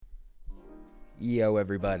Yo,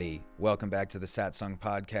 everybody. Welcome back to the Satsang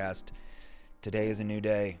Podcast. Today is a new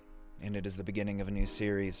day, and it is the beginning of a new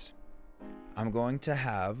series. I'm going to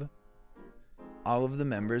have all of the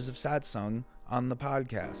members of Satsang on the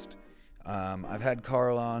podcast. I've had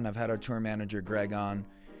Carl on. I've had our tour manager, Greg, on.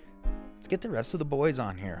 Let's get the rest of the boys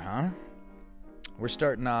on here, huh? We're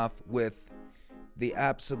starting off with the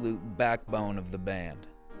absolute backbone of the band.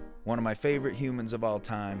 One of my favorite humans of all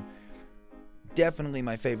time. Definitely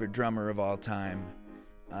my favorite drummer of all time.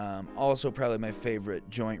 Also probably my favorite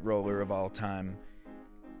joint roller of all time.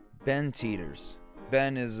 Ben Teeters.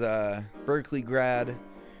 Ben is a Berkeley grad,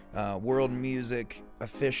 world music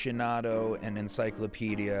aficionado and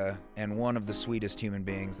encyclopedia, and one of the sweetest human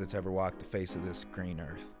beings that's ever walked the face of this green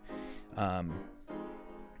earth.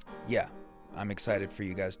 I'm excited for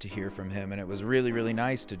you guys to hear from him, and it was really, really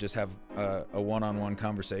nice to just have a one-on-one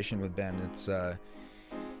conversation with Ben. It's a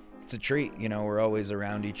treat. You know, we're always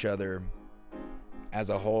around each other as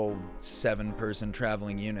a whole 7-person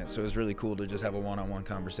traveling unit, so it was really cool to just have a one-on-one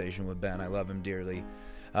conversation with Ben. I love him dearly.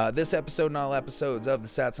 This episode and all episodes of the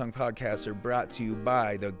Satsang Podcast are brought to you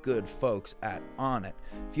by the good folks at Onnit.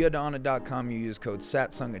 If you head to Onnit.com, you use code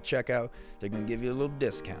SATSUNG at checkout, they're going to give you a little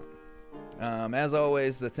discount. As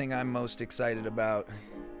always, the thing I'm most excited about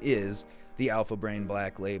is the Alpha Brain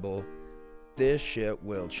Black Label. This shit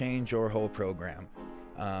will change your whole program.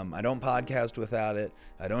 I don't podcast without it.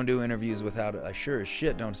 I don't do interviews without it. I sure as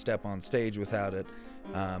shit don't step on stage without it.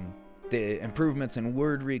 The improvements in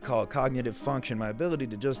word recall, cognitive function, my ability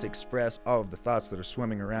to just express all of the thoughts that are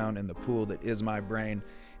swimming around in the pool that is my brain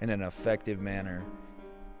in an effective manner.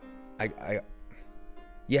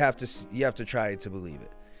 You have to try it to believe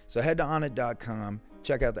it. So head to Onnit.com,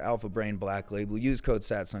 check out the Alpha Brain Black Label, use code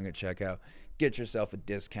SATSUNG at checkout, get yourself a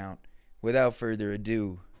discount. Without further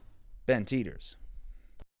ado, Ben Teeters.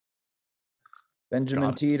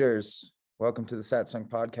 Benjamin Teeters, welcome to the Satsang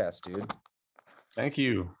Podcast, dude. Thank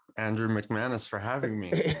you, Andrew McManus, for having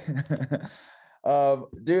me.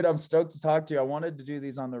 Dude, I'm stoked to talk to you. I wanted to do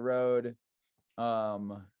these on the road.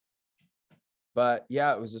 But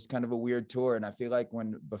yeah, it was just kind of a weird tour. And I feel like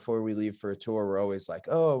before we leave for a tour, we're always like,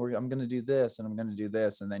 I'm going to do this and I'm going to do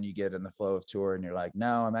this. And then you get in the flow of tour and you're like,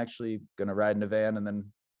 no, I'm actually going to ride in a van and then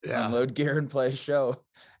unload gear and play a show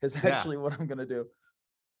is actually what I'm going to do.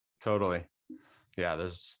 Totally. Yeah,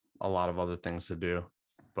 there's a lot of other things to do,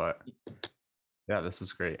 but yeah, this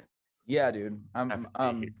is great. Yeah, dude. I'm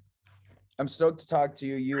stoked to talk to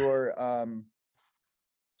you. You are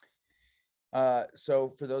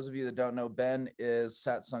so for those of you that don't know, Ben is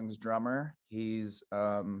Satsang's drummer. He's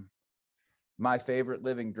my favorite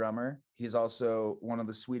living drummer. He's also one of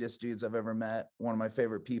the sweetest dudes I've ever met, one of my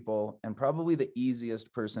favorite people, and probably the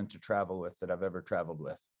easiest person to travel with that I've ever traveled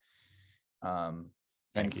with.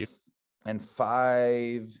 Thank you. And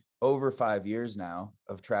over 5 years now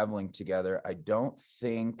of traveling together, I don't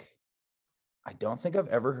think I've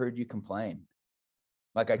ever heard you complain.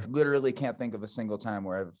 Like, I literally can't think of a single time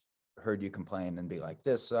where I've heard you complain and be like,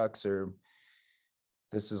 this sucks or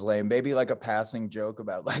this is lame. Maybe like a passing joke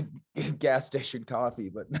about like gas station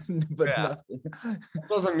coffee, but nothing.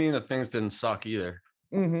 Doesn't mean that things didn't suck either.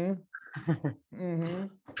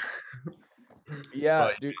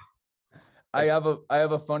 Yeah, dude. I have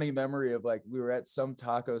a funny memory of like we were at some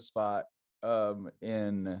taco spot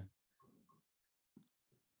in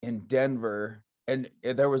Denver, and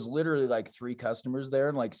there was literally like 3 customers there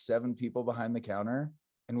and like 7 people behind the counter,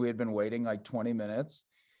 and we had been waiting like 20 minutes,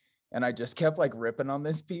 and I just kept like ripping on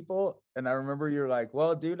these people, and I remember you're like,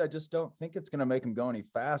 well, dude, I just don't think it's gonna make them go any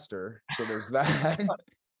faster, so there's that.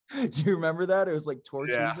 Do you remember that? It was like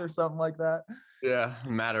torches or something like that. Yeah,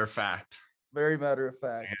 matter of fact. Very matter of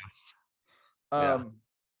fact.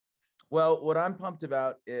 Well, what I'm pumped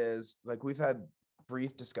about is like we've had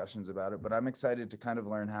brief discussions about it, but I'm excited to kind of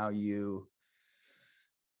learn how you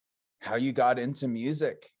got into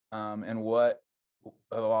music, and what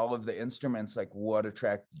of all of the instruments, like what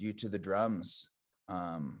attracted you to the drums.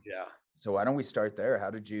 So why don't we start there? How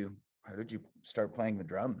did you start playing the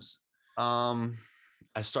drums? I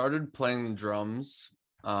started playing the drums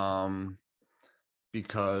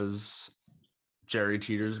because Jerry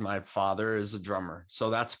Teeters, my father, is a drummer. So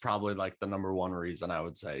that's probably like the number one reason I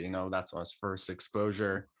would say, that's my first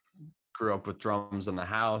exposure. Grew up with drums in the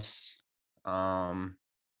house. And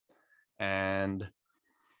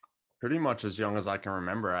pretty much as young as I can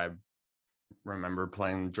remember, I remember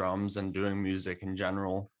playing drums and doing music in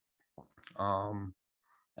general.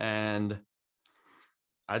 And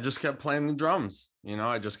I just kept playing the drums,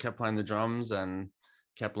 I just kept playing the drums and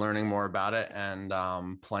kept learning more about it and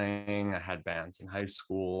playing. I had bands in high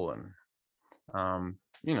school and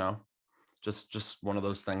just one of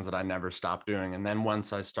those things that I never stopped doing. And then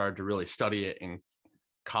once I started to really study it in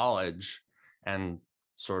college and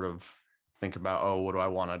sort of think about, oh, what do I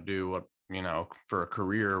want to do, what, you know, for a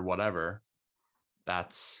career or whatever,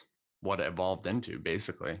 that's what it evolved into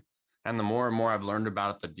basically. And the more and more I've learned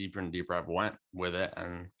about it, the deeper and deeper I've went with it,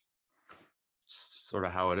 and sort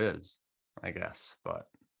of how it is, I guess. But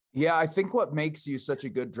yeah, I think what makes you such a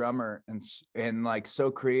good drummer and like so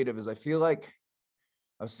creative is I feel like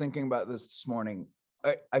I was thinking about this morning.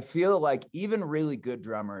 I feel like even really good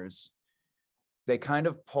drummers, they kind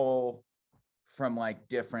of pull from like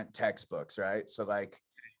different textbooks, right? So like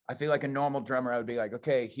I feel like a normal drummer, I would be like,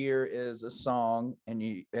 okay, here is a song, and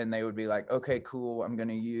they would be like, okay, cool. I'm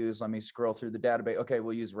gonna use, let me scroll through the database. Okay,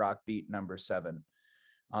 we'll use rock beat number 7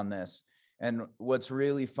 on this. And what's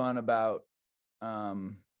really fun about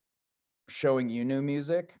showing you new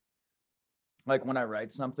music, like when I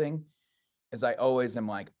write something, is I always am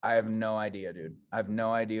like, I have no idea, dude. I have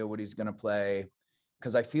no idea what he's gonna play.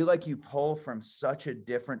 Cause I feel like you pull from such a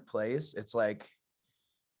different place. It's like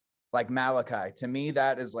Malachi, to me,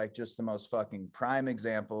 that is like just the most fucking prime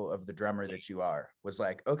example of the drummer that you are. Was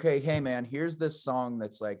like, okay, hey man, here's this song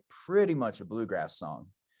that's like pretty much a bluegrass song.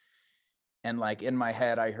 And like in my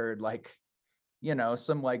head, I heard like, you know,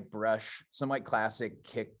 some like brush, some like classic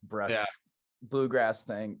kick brush bluegrass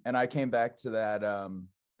thing. And I came back to that,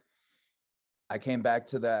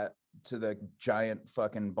 to the giant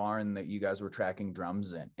fucking barn that you guys were tracking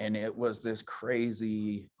drums in. And it was this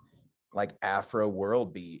crazy like Afro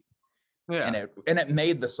world beat. yeah, And it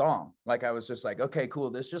made the song. Like I was just like, okay, cool.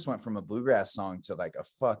 This just went from a bluegrass song to like a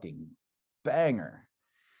fucking banger.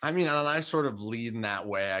 I mean, and I sort of lean that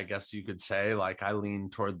way, I guess you could say. Like I lean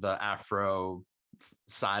toward the Afro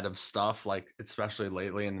side of stuff, like especially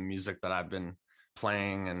lately in the music that I've been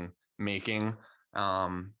playing and making.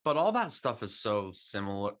 But all that stuff is so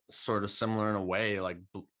similar, sort of similar in a way, like,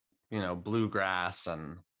 you know, bluegrass.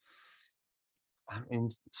 And I mean,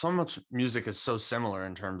 so much music is so similar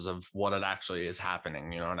in terms of what it actually is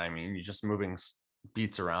happening. You know what I mean? You're just moving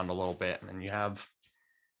beats around a little bit, and then you have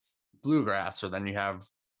bluegrass, or then you have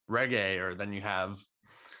reggae, or then you have,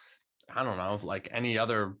 I don't know, like any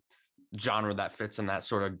other genre that fits in that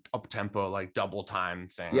sort of up tempo, like double time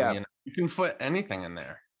thing. Yeah. You know, you can fit anything in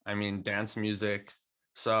there. I mean, dance music.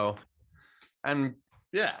 So, and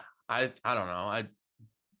yeah, I don't know.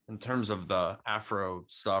 In terms of the Afro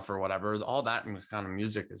stuff or whatever, all that kind of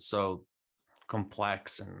music is so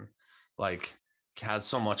complex and like has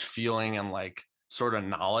so much feeling and like sort of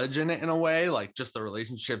knowledge in it in a way, like just the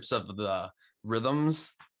relationships of the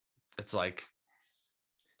rhythms. It's like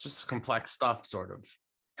just complex stuff, sort of.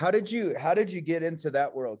 How did you get into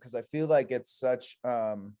that world? Because I feel like it's such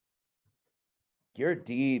you're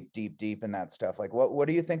deep in that stuff. Like what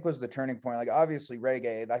do you think was the turning point? Like obviously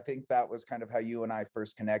reggae, I think that was kind of how you and I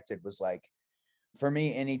first connected. Was like, for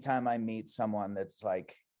me, anytime I meet someone that's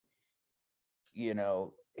like, you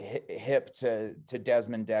know, hip to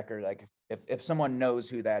Desmond Decker, like if someone knows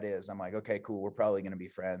who that is, I'm like, okay, cool, we're probably going to be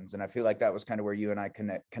friends. And I feel like that was kind of where you and I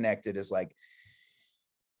connected, is like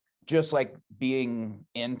just like being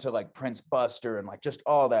into like Prince Buster and like just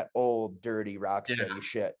all that old dirty rock steady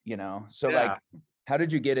shit, you know? So like, how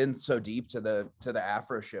did you get in so deep to the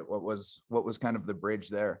Afro shit? What was kind of the bridge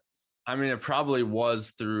there? I mean, it probably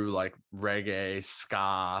was through like reggae,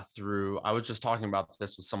 ska, through, I was just talking about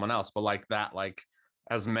this with someone else, but like that, like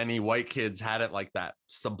as many white kids had it, like that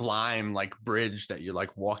Sublime, like bridge that you're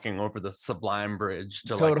like walking over the Sublime bridge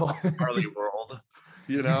to like Harley World,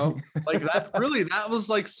 you know, like that really, that was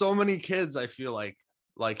like so many kids. I feel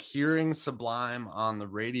like hearing Sublime on the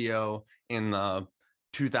radio in the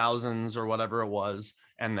 2000s or whatever it was.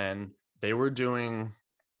 And then they were doing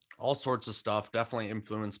all sorts of stuff, definitely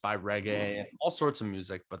influenced by reggae and all sorts of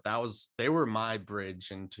music, but they were my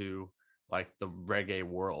bridge into like the reggae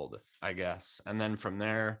world, I guess. And then from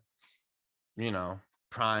there, you know,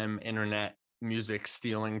 prime internet music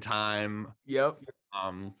stealing time. Yep.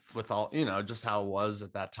 With all, you know, just how it was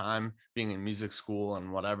at that time, being in music school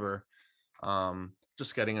and whatever,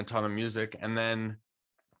 just getting a ton of music. And then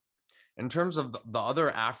in terms of the other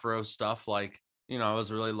Afro stuff, like, you know, I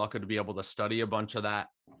was really lucky to be able to study a bunch of that,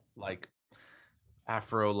 like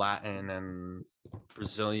Afro Latin and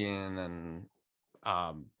Brazilian and,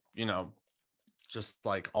 you know, just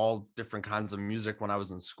like all different kinds of music when I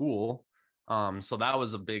was in school. So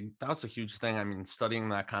that's a huge thing. I mean, studying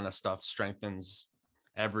that kind of stuff strengthens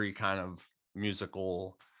every kind of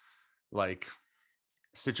musical, like,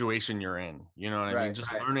 situation you're in, you know what I mean?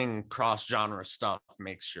 Just learning cross genre stuff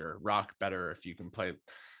makes your rock better if you can play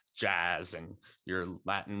jazz, and your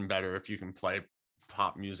Latin better if you can play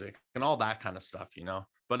pop music and all that kind of stuff, you know.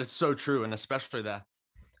 but it's so true. And especially the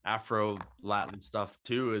Afro Latin stuff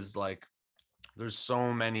too, is like there's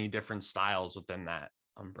so many different styles within that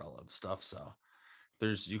umbrella of stuff. So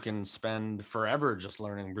you can spend forever just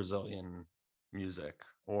learning Brazilian music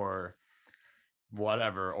or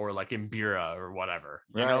whatever, or like Imbira or whatever,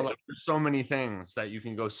 you know, like there's so many things that you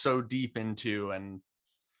can go so deep into. And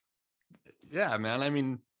yeah, man, I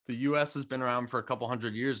mean, the US has been around for a couple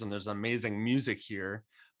hundred years and there's amazing music here,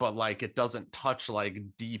 but like it doesn't touch like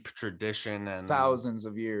deep tradition and thousands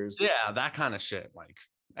of years. Yeah, that kind of shit, like,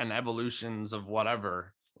 and evolutions of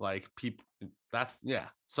whatever, like people that, yeah.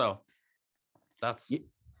 So that's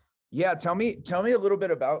yeah. Tell me a little bit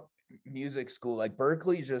about music school. Like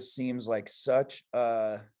Berklee just seems like such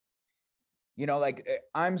you know, like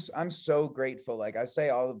I'm so grateful. Like I say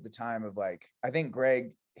all of the time of like, I think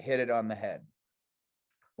Greg hit it on the head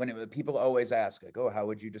when people always ask like, oh, how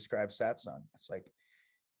would you describe Satsang? It's like,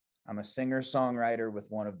 I'm a singer songwriter with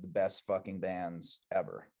one of the best fucking bands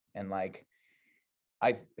ever. And like,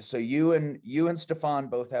 so you and Stefan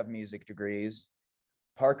both have music degrees.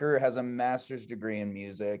 Parker has a master's degree in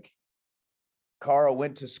music. Carl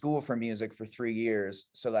went to school for music for 3 years.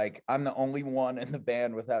 So like, I'm the only one in the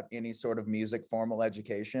band without any sort of music formal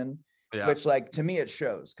education, which like, to me, it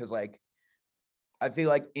shows. Cause like, I feel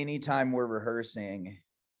like anytime we're rehearsing,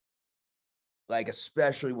 like,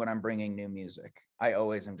 especially when I'm bringing new music, I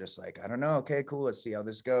always am just like, I don't know. Okay, cool. Let's see how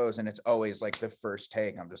this goes. And it's always like the first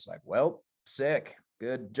take. I'm just like, well, sick.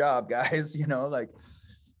 Good job, guys. You know, like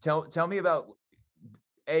tell me about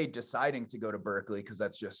deciding to go to Berklee. Cause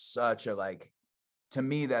that's just such a, like, to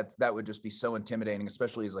me, that would just be so intimidating,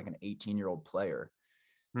 especially as like an 18-year-old player.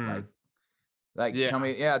 Like, tell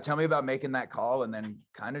me about making that call and then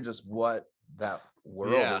kind of just what that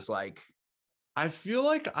world is like. I feel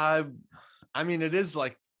like I mean, it is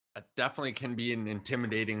like, it definitely can be an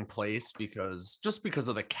intimidating place because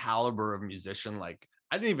of the caliber of musician. Like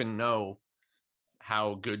I didn't even know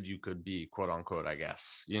how good you could be, quote unquote, I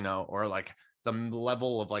guess, you know, or like the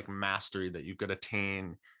level of like mastery that you could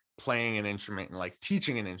attain playing an instrument and like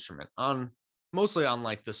teaching an instrument mostly on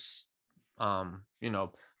like this, you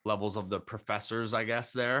know, levels of the professors, I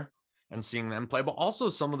guess, there, and seeing them play, but also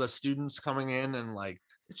some of the students coming in, and like,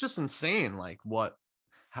 it's just insane, like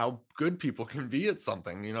how good people can be at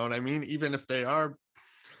something, you know what I mean? Even if they are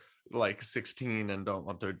like 16 and don't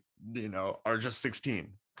want their, you know, are just 16.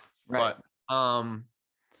 Right. But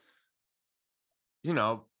you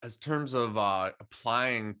know, as terms of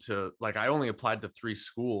applying to, like, I only applied to 3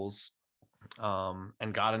 schools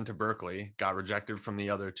and got into Berklee, got rejected from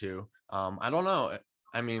the other 2. I don't know.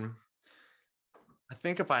 I mean, I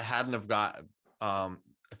think if I hadn't have got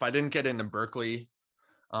if I didn't get into Berklee,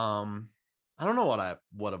 I don't know what I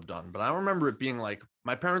would have done, but I remember it being like,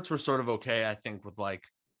 my parents were sort of okay, I think, with like,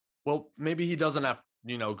 well, maybe he doesn't have,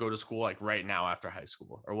 you know, go to school like right now after high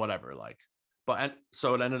school or whatever, like, but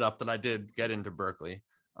so it ended up that I did get into Berklee.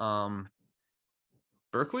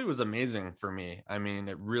 Berklee was amazing for me. I mean,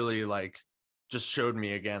 it really like just showed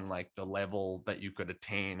me again, like the level that you could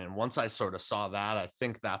attain. And once I sort of saw that, I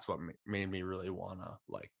think that's what made me really want to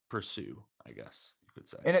like pursue, I guess you could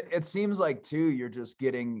say. And it seems like too, you're just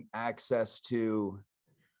getting access to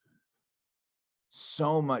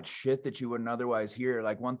so much shit that you wouldn't otherwise hear.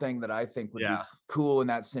 Like one thing that I think would be cool in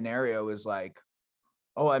that scenario is like,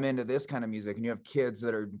 oh, I'm into this kind of music. And you have kids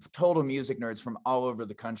that are total music nerds from all over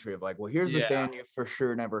the country of like, well, here's this band you for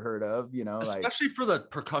sure never heard of, you know, especially like, for the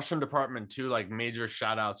percussion department too, like major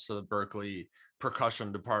shout outs to the Berklee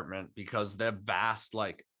percussion department, because they're vast.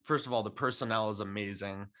 Like, first of all, the personnel is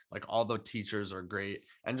amazing. Like all the teachers are great.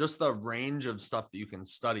 And just the range of stuff that you can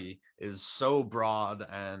study is so broad.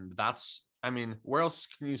 And that's, I mean, where else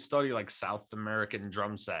can you study like South American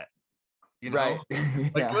drum set? You know,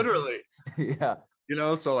 like literally. You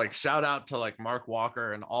know, so like shout out to like Mark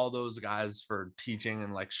Walker and all those guys for teaching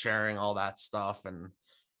and like sharing all that stuff. And,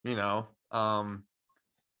 you know,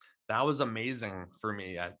 that was amazing for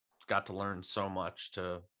me. I got to learn so much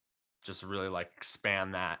to just really like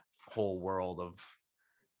expand that whole world of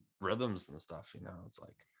rhythms and stuff, you know. It's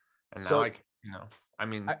like, and now like, you know, I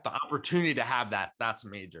mean, the opportunity to have that, that's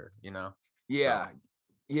major, you know?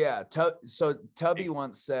 So Tubby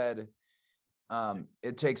once said,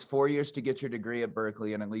 it takes 4 years to get your degree at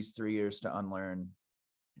Berklee and at least 3 years to unlearn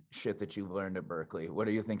shit that you've learned at Berklee. What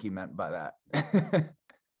do you think he meant by that?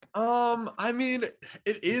 I mean,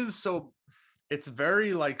 it is so, it's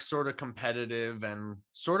very like sort of competitive and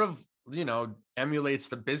sort of, you know, emulates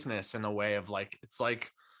the business in a way of like, it's like,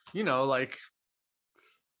 you know, like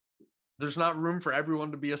there's not room for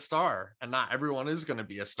everyone to be a star, and not everyone is going to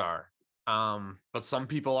be a star. But some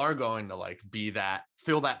people are going to like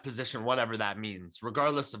fill that position, whatever that means,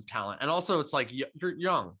 regardless of talent. And also it's like you're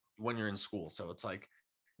young when you're in school, so it's like,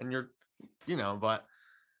 and you're, but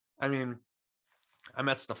I mean, I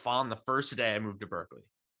met Stefan the first day I moved to Berkeley.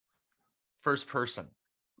 First person.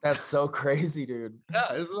 That's so crazy, dude.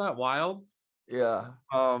 Yeah, isn't that wild? Yeah.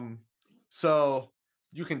 So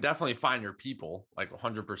you can definitely find your people, like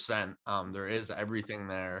 100%. There is everything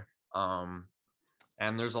there.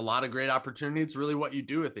 And there's a lot of great opportunity. It's really what you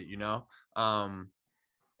do with it,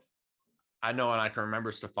 I know, and I can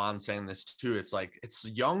remember Stefan saying this too. It's like, it's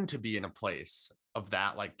young to be in a place of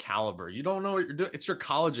that like caliber. You don't know what you're doing. It's your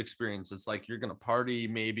college experience. It's like, you're going to party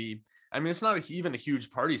maybe. I mean, it's not even a huge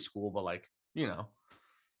party school, but like, you're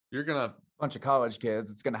going to bunch of college kids.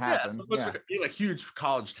 It's going to happen. Yeah. In a huge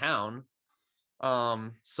college town.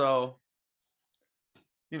 So,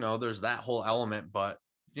 there's that whole element, but,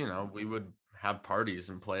 we would have parties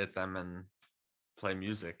and play at them and play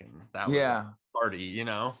music. And that was a party,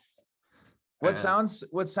 What sounds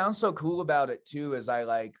so cool about it too is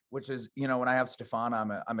which is, when I have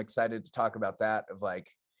Stefan, I'm excited to talk about that of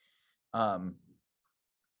like,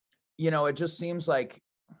 it just seems like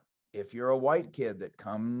if you're a white kid that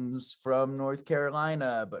comes from North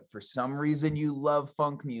Carolina, but for some reason you love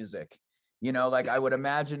funk music, like I would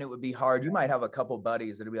imagine it would be hard. You might have a couple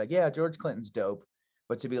buddies that'd be like, yeah, George Clinton's dope.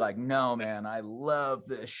 But to be like, no, man, I love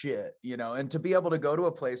this shit, and to be able to go to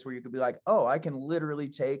a place where you could be like, oh, I can literally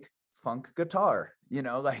take funk guitar,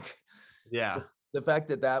 like, yeah, the fact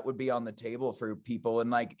that would be on the table for people,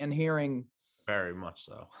 and hearing very much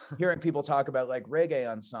so hearing people talk about like reggae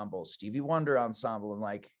ensembles, Stevie Wonder ensemble, and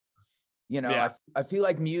like, I feel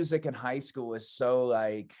like music in high school is so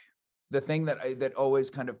like the thing that always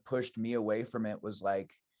kind of pushed me away from it was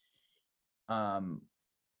like, and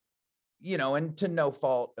to no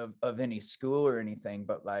fault of any school or anything,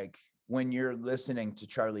 but like when you're listening to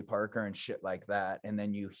Charlie Parker and shit like that, and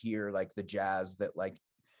then you hear like the jazz that like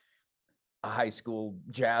a high school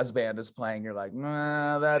jazz band is playing, you're like,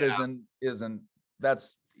 nah, that isn't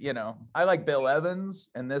that's, I like Bill Evans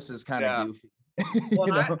and this is kind of goofy.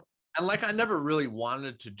 Well, and like, I never really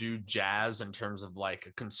wanted to do jazz in terms of like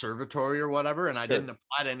a conservatory or whatever. And I didn't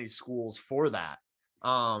apply to any schools for that.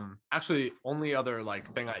 Actually, only other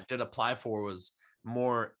like thing I did apply for was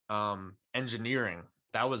more engineering.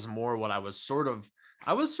 That was more what I was sort of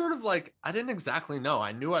like, I didn't exactly know.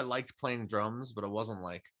 I knew I liked playing drums, but it wasn't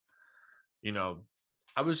like, I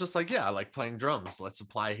was just like, yeah, I like playing drums. Let's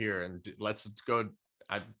apply here and let's go.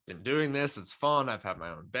 I've been doing this. It's fun. I've had my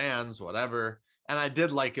own bands, whatever. And I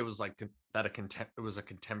did like, it was like that it was a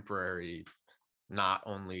contemporary, not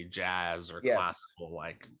only jazz or classical,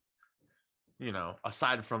 like,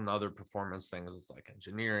 aside from the other performance things, it's like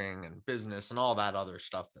engineering and business and all that other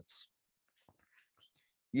stuff that's.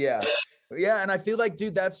 Yeah. And I feel like,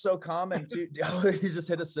 dude, that's so common too. You just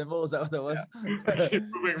hit a cymbal. Is that what that was? Yeah. I keep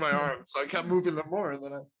moving my arms, so I kept moving them more. And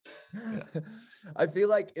then I feel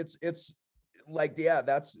like it's like,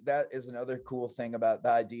 that is another cool thing about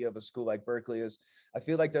the idea of a school like Berkeley is I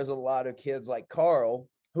feel like there's a lot of kids like Carl,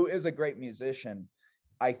 who is a great musician.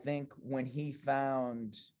 I think when he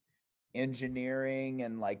found engineering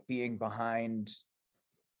and like being behind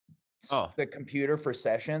the computer for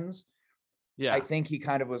sessions, I think he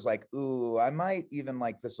kind of was like, ooh, I might even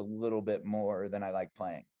like this a little bit more than I like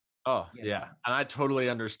playing. And I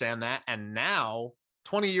totally understand that. And now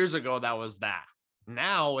 20 years ago that was that.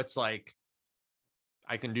 Now it's like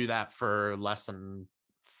I can do that for less than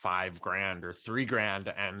 $5,000 or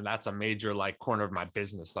 $3,000, and that's a major like corner of my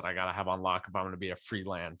business that I gotta have on lock if I'm gonna be a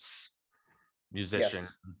freelance musician.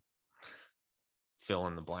 Fill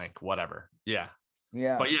in the blank, whatever. Yeah.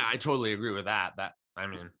 But yeah, I totally agree with that. I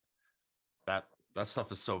mean, that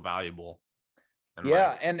stuff is so valuable.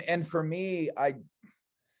 And for me,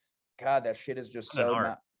 God, that shit is just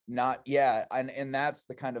so not and that's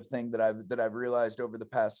the kind of thing that I've realized over the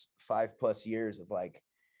past 5+ years of like,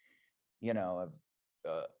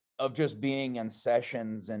 of just being in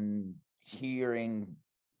sessions and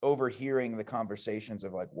overhearing the conversations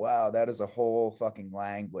of like, wow, that is a whole fucking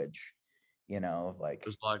language, of like,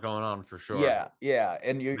 there's a lot going on for sure. Yeah.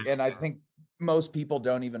 And I think most people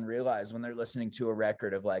don't even realize when they're listening to a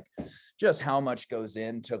record of like just how much goes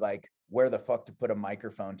into like where the fuck to put a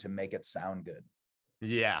microphone to make it sound good.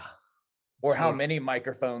 Yeah. Or how many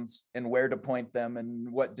microphones and where to point them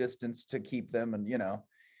and what distance to keep them. And,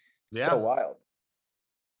 so wild.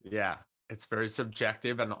 Yeah. It's very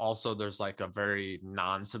subjective. And also there's like a very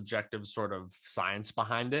non-subjective sort of science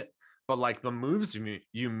behind it. But like the moves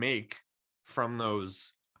you make from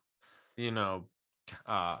those,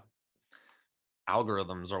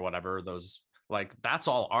 algorithms or whatever, those like, that's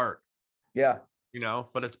all art. Yeah.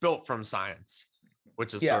 but it's built from science,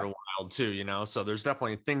 which is sort Yeah. of wild too, so there's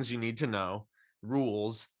definitely things you need to know,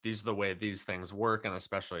 rules. These are the way these things work. And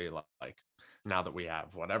especially like now that we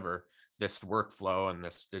have whatever this workflow and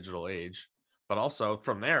this digital age, but also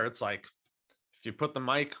from there, it's like, if you put the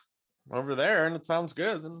mic over there and it sounds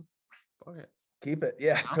good, then okay. Keep it.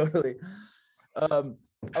 Yeah, totally.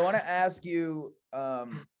 I want to ask you,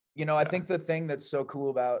 I think the thing that's so cool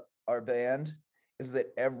about our band is that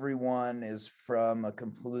everyone is from a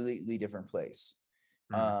completely different place.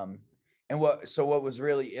 Mm. And what was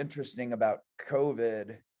really interesting about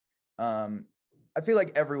COVID, I feel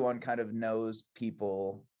like everyone kind of knows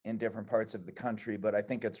people in different parts of the country, but I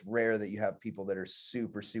think it's rare that you have people that are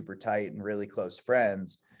super, super tight and really close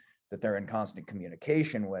friends that they're in constant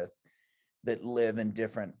communication with that live in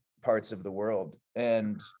different parts of the world.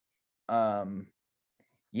 And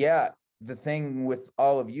yeah, the thing with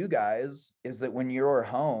all of you guys is that when you're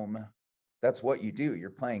home, that's what you do. You're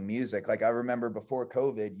playing music. Like I remember before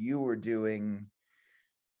COVID, you were doing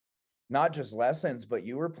not just lessons, but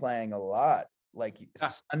you were playing a lot. Like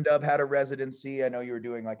Sundub had a residency. I know you were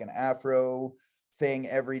doing like an Afro thing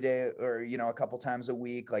every day or, a couple times a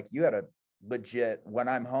week. Like you had a legit, when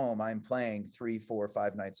I'm home, I'm playing 3, 4,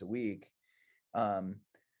 5 nights a week.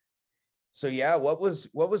 So yeah, what was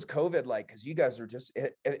COVID like? Because you guys were just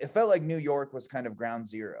it felt like New York was kind of ground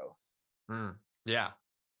zero. Yeah.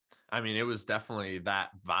 I mean, it was definitely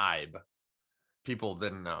that vibe. People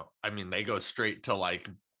didn't know. I mean, they go straight to like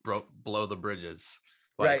blow the bridges.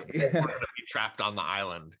 Like, right. we're gonna be trapped on the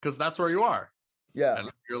island because that's where you are. Yeah. And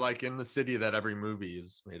you're like in the city that every movie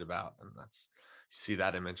is made about. And you see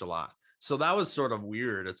that image a lot. So that was sort of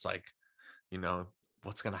weird. It's like,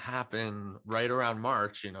 what's going to happen right around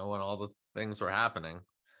March, when all the things were happening.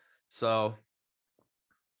 So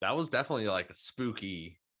that was definitely like a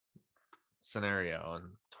spooky scenario, and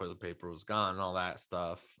toilet paper was gone and all that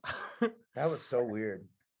stuff. That was so weird.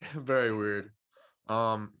 Very weird.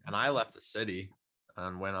 And I left the city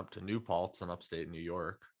and went up to New Paltz in upstate New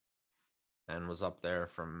York and was up there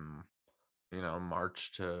from,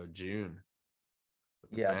 March to June.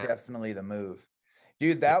 Yeah, definitely the move.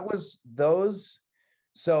 Dude, that was those.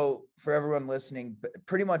 So for everyone listening,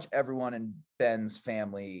 pretty much everyone in Ben's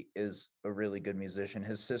family is a really good musician.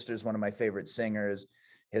 His sister's one of my favorite singers.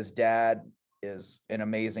 His dad is an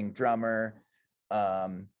amazing drummer.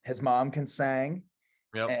 His mom can sing.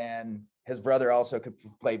 Yep. And his brother also could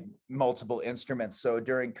play multiple instruments. So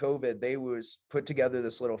during COVID, they was put together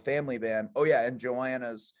this little family band. Oh yeah, and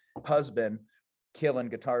Joanna's husband, killing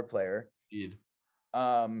guitar player. Indeed.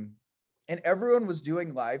 And everyone was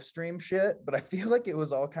doing live stream shit, but I feel like it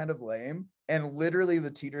was all kind of lame. And literally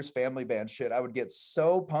the Teeters family band shit, I would get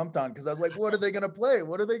so pumped on because I was like, what are they gonna play?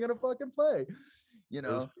 What are they gonna fucking play? It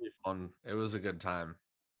was pretty fun. It was a good time.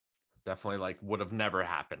 Definitely like would have never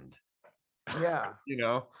happened. Yeah.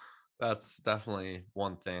 That's definitely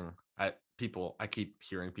one thing. I keep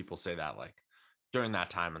hearing people say that like during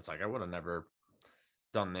that time, it's like I would have never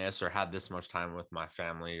done this or had this much time with my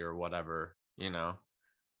family or whatever,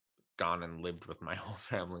 gone and lived with my whole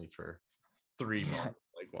family for 3 months.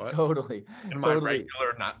 Like what? Totally.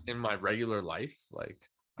 Not in my regular life. Like,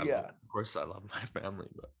 of course I love my family,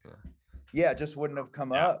 but yeah, it just wouldn't have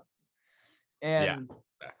come up. And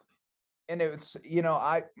exactly. And it's,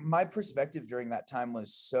 my perspective during that time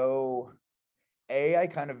was so, I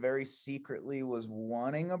kind of very secretly was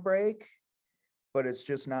wanting a break, but it's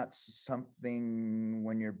just not something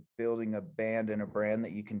when you're building a band and a brand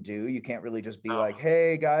that you can do. You can't really just be like,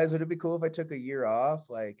 hey guys, would it be cool if I took a year off?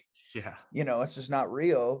 Like, it's just not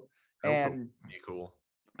real. And be cool.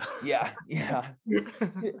 Yeah.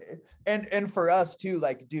 And for us too,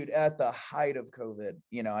 like, dude, at the height of COVID,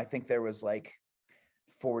 I think there was like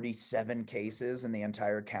 47 cases in the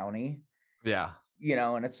entire county. Yeah.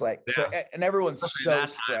 And it's like, so, and everyone's so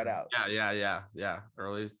spread out. Yeah.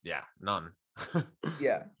 Early. Yeah. None.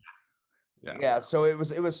 Yeah. So it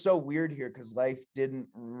was so weird here because life didn't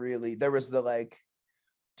really, there was the like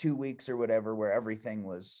 2 weeks or whatever where everything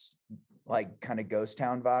was like kind of ghost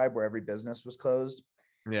town vibe where every business was closed.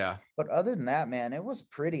 Yeah. But other than that, man, it was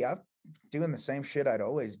pretty. I'm doing the same shit I'd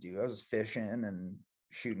always do. I was fishing and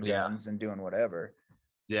shooting guns and doing whatever.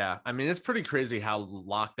 Yeah. I mean, it's pretty crazy how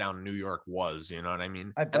lockdown New York was, you know what I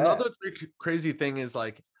mean? I bet. Another crazy thing is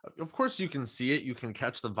like, of course you can see it, you can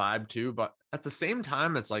catch the vibe too, but at the same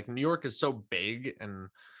time, it's like New York is so big and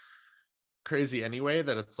crazy anyway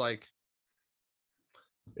that it's like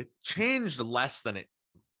it changed less than it,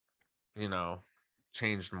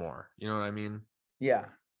 changed more. You know what I mean? Yeah.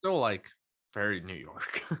 Still like very New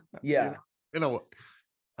York. Yeah. I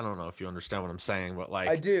don't know if you understand what I'm saying, but like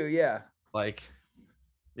I do, yeah. Like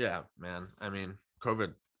Yeah, man. I mean,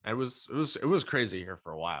 COVID, it was crazy here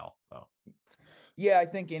for a while though. Yeah, I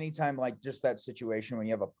think anytime like just that situation when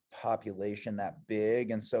you have a population that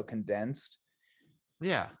big and so condensed,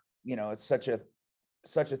 Yeah. it's such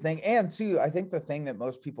a thing. And two, I think the thing that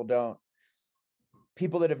most people don't,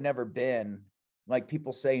 people that have never been, like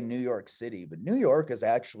people say New York City, but New York is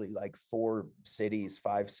actually like 4 cities,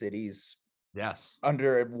 5 cities Yes.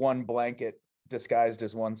 under one blanket disguised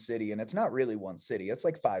as one city. And it's not really one city, it's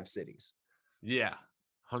like 5 cities. Yeah.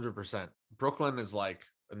 100%. Brooklyn is like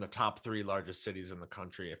in the top 3 largest cities in the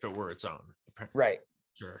country if it were its own. Right.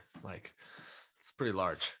 Sure. Like it's pretty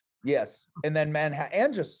large. Yes. And then Manhattan,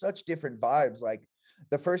 and just such different vibes. Like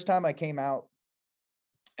the first time I came out,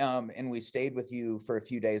 and we stayed with you for a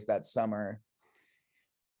few days that summer.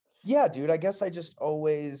 Yeah, dude, I guess I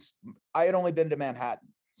had only been to Manhattan.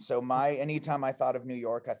 So anytime I thought of New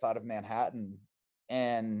York, I thought of Manhattan.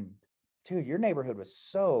 And dude, your neighborhood was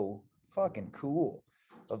so fucking cool.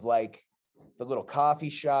 Of like the little coffee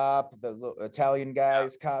shop, the little Italian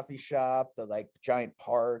guy's coffee shop, the like giant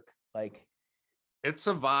park, like It's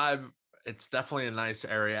a vibe. It's definitely a nice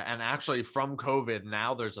area. And actually, from COVID,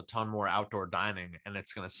 now there's a ton more outdoor dining and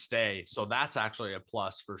it's going to stay. So that's actually a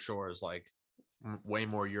plus for sure, is like way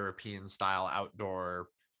more European style outdoor,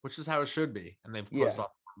 which is how it should be. And they've closed yeah.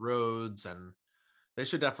 off roads, and they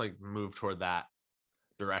should definitely move toward that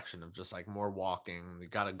direction of just like more walking. They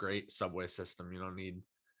got a great subway system. You don't need,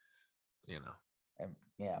 you know, And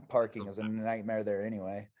yeah, it's parking the- is a nightmare there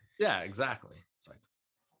anyway. yeah, exactly. It's like,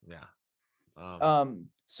 yeah.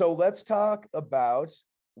 So let's talk about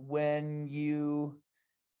when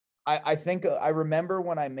I think I remember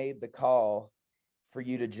when I made the call for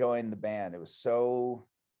you to join the band. It was so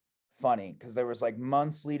funny because there was like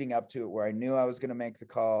months leading up to it where I knew I was going to make the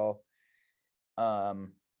call.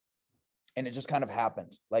 And it just kind of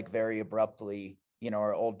happened like very abruptly.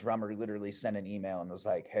 Our old drummer literally sent an email and was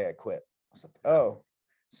like, "Hey, I quit." I was like, "Oh,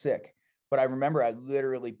 sick." But I remember I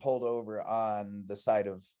literally pulled over on the side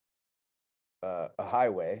of a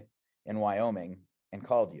highway in Wyoming and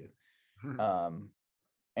called you.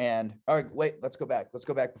 And all right, wait, let's go back. Let's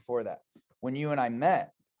go back before that. When you and I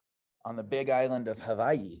met on the big island of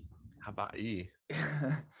Hawaii. Hawaii.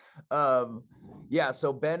 Yeah,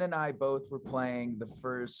 so Ben and I both were playing the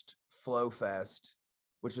first Flow Fest,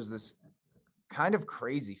 which is this kind of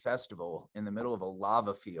crazy festival in the middle of a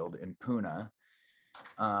lava field in Puna.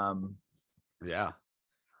 Yeah.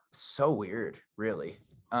 So weird, really.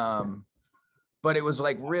 But it was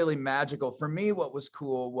like really magical. For me, what was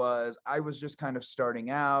cool was I was just kind of starting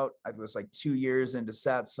out. I was like 2 years into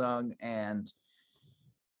Satsang, and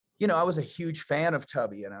I was a huge fan of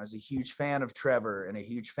Tubby, and I was a huge fan of Trevor, and a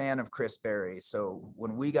huge fan of Chris Berry. So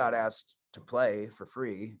when we got asked to play for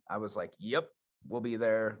free, I was like, "Yep, we'll be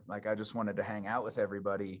there." Like I just wanted to hang out with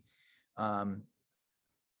everybody. And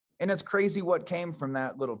it's crazy what came from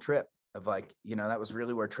that little trip of like, that was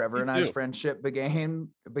really where Trevor and I's friendship began.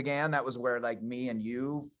 That was where like me and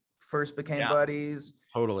you first became buddies.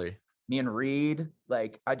 Totally. Me and Reed,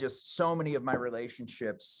 like so many of my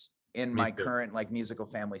relationships in my current like musical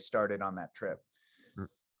family started on that trip.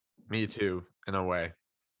 Me too, in a way.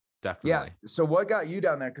 Definitely. Yeah. So what got you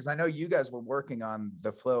down there? Because I know you guys were working on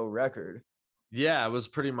the Flow record. Yeah, it was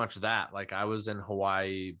pretty much that. Like I was in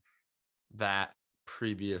Hawaii that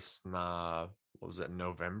previous what was it,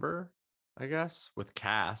 November, I guess, with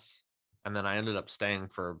Cass. And then I ended up staying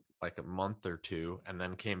for like a month or two and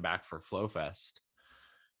then came back for Flow Fest.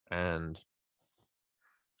 And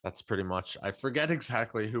that's pretty much, I forget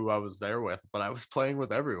exactly who I was there with, but I was playing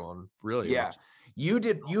with everyone, really. Yeah. You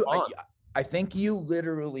did. I think you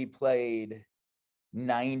literally played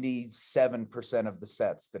 97% of the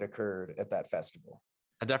sets that occurred at that festival.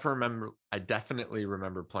 I definitely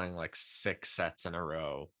remember playing like 6 sets in a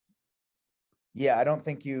row. Yeah, I don't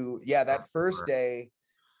think that first day,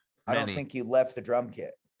 I don't think you left the drum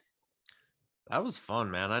kit. That was fun,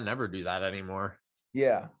 man. I never do that anymore.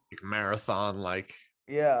 Yeah. Like marathon, like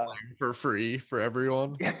for free for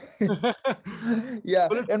everyone. Yeah.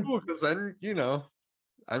 But it's cool because then,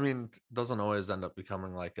 I mean, it doesn't always end up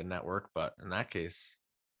becoming like a network, but in that case,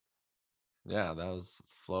 yeah, that was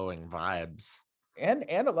flowing vibes. And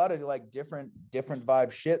a lot of like different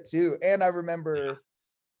vibe shit too. And I remember,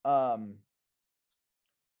 I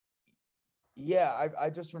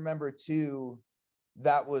just remember too,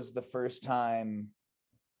 that was the first time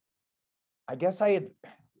I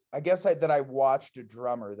watched a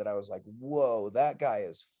drummer that I was like, whoa, that guy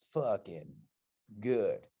is fucking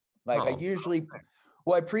good. Like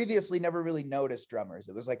I previously never really noticed drummers.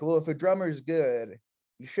 It was like, well, if a drummer's good,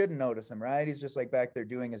 you shouldn't notice him, right? He's just like back there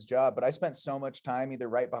doing his job. But I spent so much time either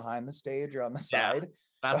right behind the stage or on the side.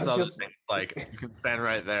 That's the other just thing. Like you can stand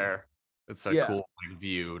right there. It's a yeah. cool like,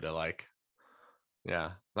 view to like.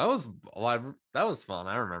 Yeah, that was that was fun.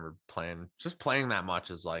 I remember playing that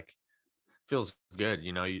much is like feels good.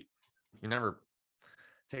 You know, you never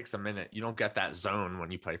takes a minute. You don't get that zone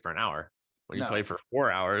when you play for an hour. When you No. play for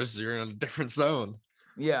 4 hours, you're in a different zone.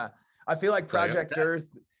 Yeah. I feel like Project Earth,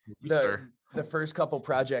 Sure. the first couple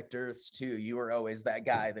Project Earths too, you were always that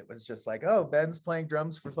guy that was just like, oh, Ben's playing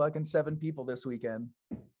drums for fucking 7 people this weekend.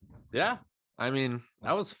 Yeah. I mean,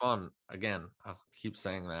 that was fun. Again, I'll keep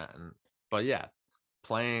saying that. But yeah,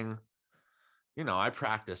 playing, I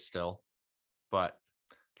practice still, but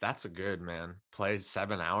that's a good, man. Play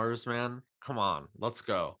 7 hours, man. Come on, let's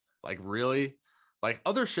go. Like really, like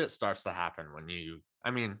other shit starts to happen when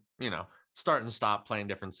start and stop playing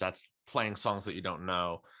different sets, playing songs that you don't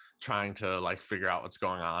know, trying to like figure out what's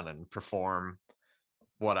going on and perform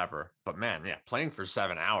whatever. But man, yeah, playing for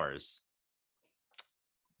 7 hours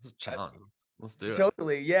is a challenge. Let's do it.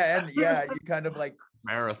 Totally. Yeah. And yeah, you kind of like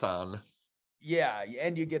Marathon. Yeah.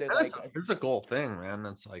 And you get it like it's a goal thing, man.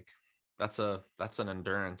 It's like that's an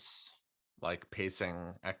endurance like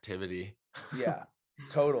pacing activity. Yeah,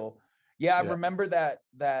 total. Yeah, I Yeah. remember that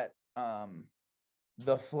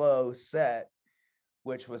the Flow set,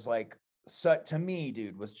 which was like to me,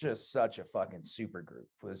 dude, was just such a fucking super group.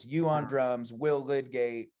 Was you on drums, Will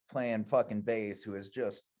Lidgate playing fucking bass, who is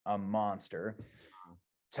just a monster.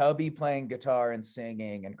 Tubby playing guitar and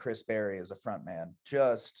singing, and Chris Berry as a frontman.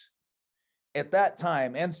 Just at that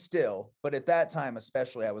time, and still, but at that time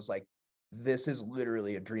especially, I was like, this is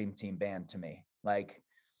literally a dream team band to me. Like,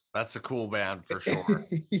 that's a cool band for sure.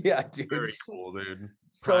 Yeah, dude. Very cool, dude.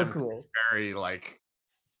 So Prime cool. Very like,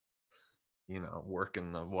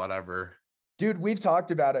 working the whatever. Dude, we've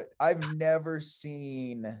talked about it. I've never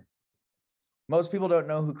seen. Most people don't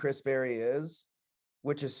know who Chris Berry is,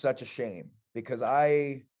 which is such a shame because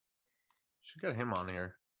I should get him on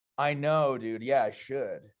here. I know, dude. Yeah, I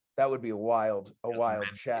should. That would be a wild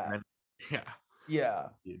chat. Yeah. Yeah.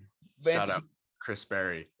 Shout out Chris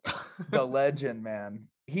Berry. The legend, man.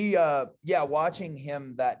 He watching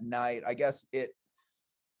him that night, I guess it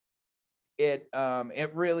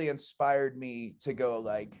really inspired me to go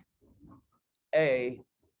like,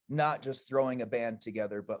 not just throwing a band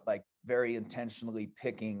together, but like very intentionally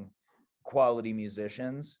picking quality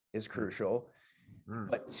musicians is crucial.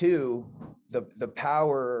 But 2, the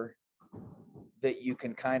power that you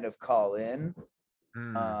can kind of call in,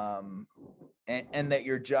 and that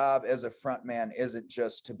your job as a front man isn't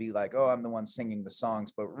just to be like, oh, I'm the one singing the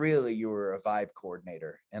songs, but really you were a vibe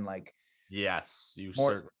coordinator. And like, yes, you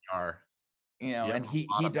certainly are. And he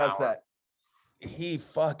does that. He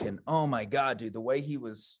fucking, oh my God, dude, the way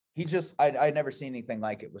I'd never seen anything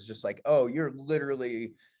like it. It was just like, oh, you're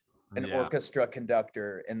literally an orchestra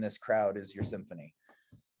conductor, and this crowd is your symphony.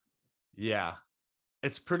 Yeah,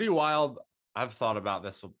 it's pretty wild. I've thought about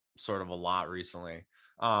this sort of a lot recently.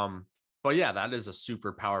 But yeah, that is a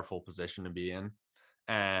super powerful position to be in.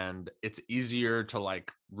 And it's easier to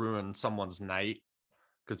like ruin someone's night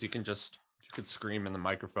because you could scream in the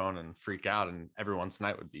microphone and freak out, and everyone's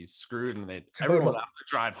night would be screwed, and everyone would have to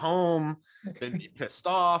drive home. They'd be pissed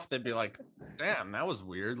off. They'd be like, damn, that was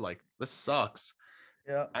weird. Like, this sucks.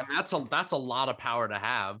 Yeah. And that's a lot of power to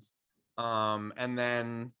have. And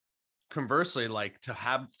then conversely, like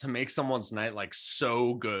to make someone's night like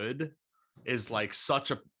so good is like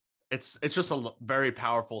it's just a very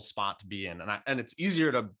powerful spot to be in. And it's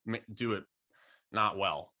easier to do it not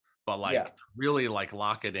well, but like really like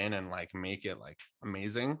lock it in and like make it like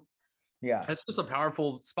amazing. Yeah, it's just a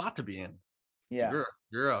powerful spot to be in. Yeah,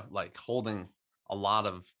 you're like holding a lot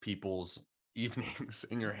of people's evenings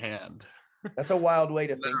in your hand. That's a wild way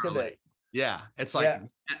to think of it. Yeah, it's like at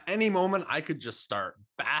any moment I could just start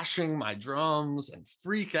bashing my drums and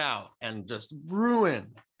freak out and just ruin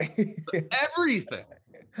everything.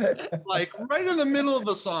 Like right in the middle of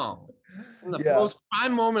a song, in the most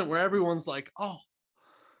prime moment where everyone's like, "Oh,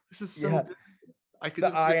 this is so good." I could.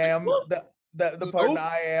 I am the part in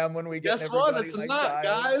I am when we get. Guess what? It's like, not,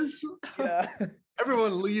 guys. Yeah.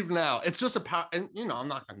 Everyone leave now. It's just a power, and I'm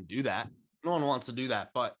not going to do that. No one wants to do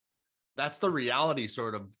that, but that's the reality,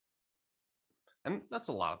 sort of. And that's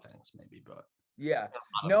a lot of things, maybe, but yeah,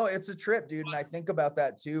 no, it's a trip, dude. And I think about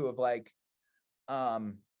that too, of like,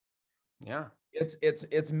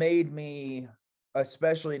 it's made me,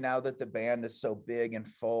 especially now that the band is so big and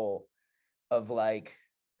full, of like,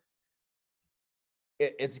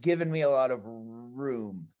 it's given me a lot of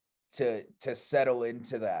room to settle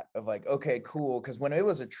into that, of like, okay, cool. Because when it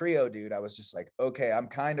was a trio, dude, I was just like, okay, I'm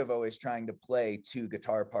kind of always trying to play 2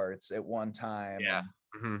 guitar parts at one time. Yeah.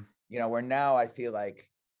 And, where now I feel like,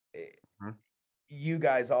 you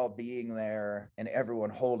guys all being there and everyone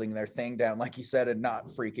holding their thing down, like you said, and not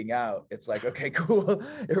freaking out. It's like, okay, cool.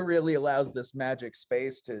 It really allows this magic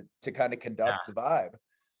space to kind of conduct the vibe.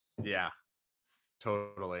 Yeah,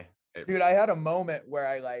 totally. Dude, I had a moment where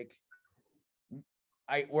I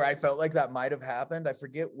felt like that might have happened. I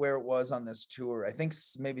forget where it was on this tour. I think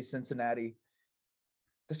maybe Cincinnati.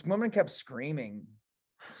 This woman kept screaming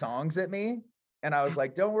songs at me, and I was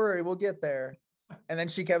like, don't worry, we'll get there. And then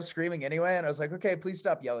she kept screaming anyway, and I was like, okay, please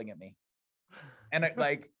stop yelling at me. And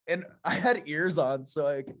and I had ears on, so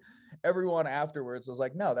like everyone afterwards was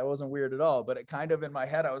like, no, that wasn't weird at all. But it kind of in my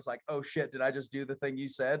head, I was like, oh shit, did I just do the thing you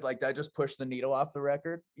said? Like, did I just push the needle off the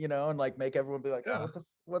record, and like make everyone be like, oh,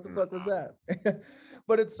 what the fuck was that?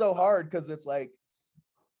 But it's so hard because it's like,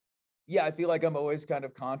 yeah, I feel like I'm always kind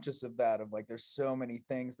of conscious of that, of like there's so many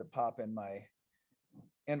things that pop in my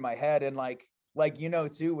head. And like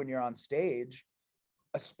too, when you're on stage,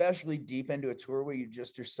 especially deep into a tour where you're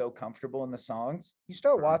so comfortable in the songs, you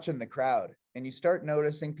start watching the crowd and you start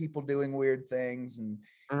noticing people doing weird things. And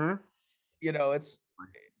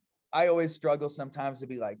I always struggle sometimes to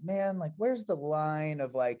be like, man, like where's the line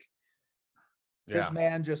of like this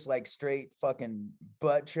man just like straight fucking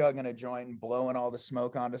butt chugging a joint and blowing all the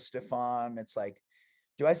smoke onto Stefan. It's like,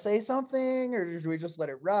 do I say something or do we just let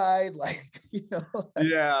it ride? Like,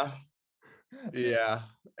 Yeah.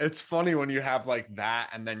 It's funny when you have like that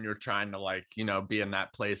and then you're trying to like, be in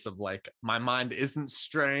that place of like, my mind isn't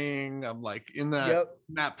straying. I'm like in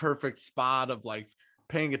that perfect spot of like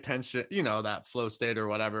paying attention, that flow state or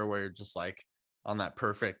whatever, where you're just like on that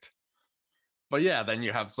perfect. But yeah, then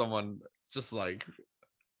you have someone just like,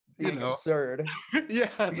 being absurd.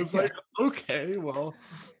 It's like, okay, well,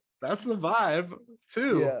 that's the vibe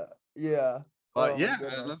too. Yeah. But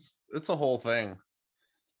it's a whole thing.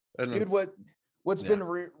 And dude, what's been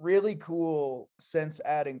really cool since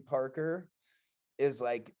adding Parker is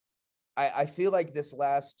like, I feel like this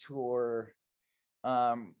last tour,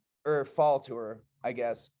 or fall tour, I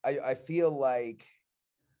guess, I feel like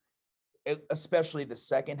especially the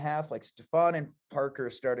second half, like Stefan and Parker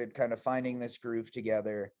started kind of finding this groove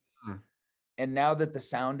together. And now that the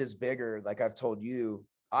sound is bigger, like I've told you,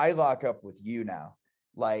 I lock up with you now.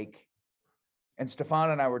 Like, and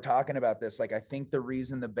Stefan and I were talking about this. Like, I think the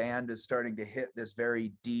reason the band is starting to hit this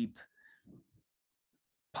very deep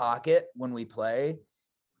pocket when we play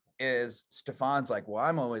is Stefan's like, well,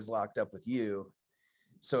 I'm always locked up with you.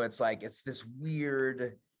 So it's like, it's this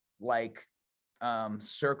weird, like,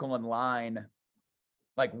 circle and line,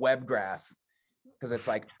 like web graph. Cause it's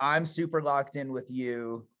like, I'm super locked in with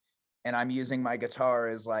you. And I'm using my guitar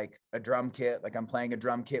as like a drum kit. Like I'm playing a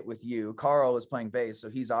drum kit with you. Carl is playing bass, so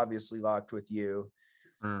he's obviously locked with you.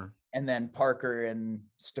 And then Parker and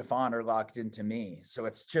Stefan are locked into me. So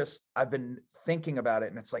it's just, I've been thinking about it,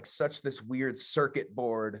 and it's like such this weird circuit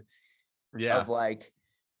board of like,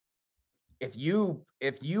 if you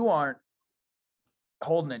aren't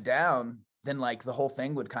holding it down, then like the whole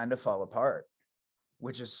thing would kind of fall apart,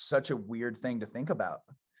 which is such a weird thing to think about.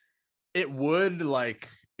 It would, like,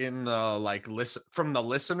 in the like listen from the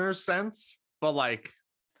listener's sense, but like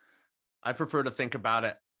I prefer to think about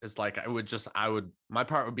it as like my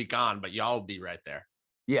part would be gone, but y'all would be right there.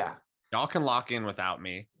 Yeah, y'all can lock in without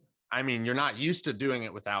me. I mean, you're not used to doing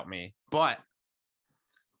it without me, but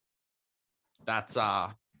that's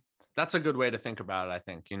a good way to think about it, I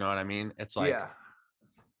think. You know what I mean? It's like,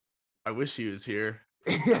 I wish he was here.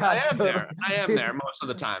 I am there most of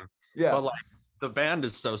the time. But like the band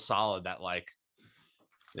is so solid that like,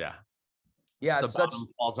 it's the bottom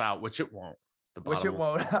falls out, which it won't.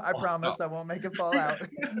 I promise I won't make it fall out.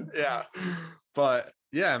 But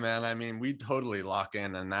yeah, man, I mean, we totally lock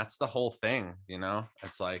in, and that's the whole thing.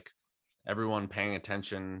 It's like everyone paying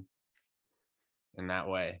attention in that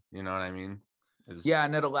way. You know what I mean?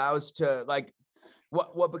 And it allows to like,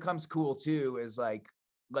 what becomes cool too is like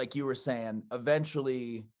you were saying,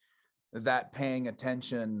 eventually that paying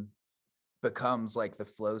attention becomes like the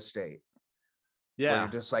flow state. Where you're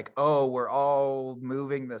just like, oh, we're all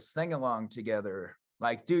moving this thing along together.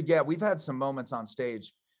 Like, dude, we've had some moments on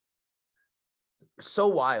stage so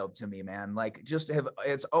wild to me, man. Like,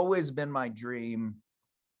 it's always been my dream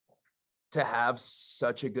to have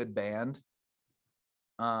such a good band.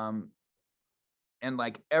 And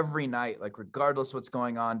like every night, like regardless what's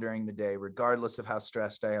going on during the day, regardless of how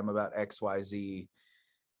stressed I am about XYZ,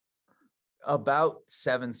 about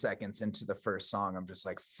 7 seconds into the first song, I'm just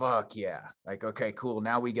like, fuck yeah. Like, okay, cool.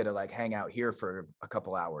 Now we get to like hang out here for a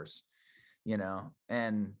couple hours,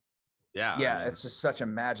 and it's just such a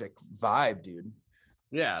magic vibe, dude.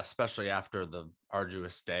 Yeah. Especially after the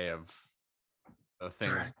arduous day of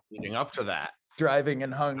things leading up to that. driving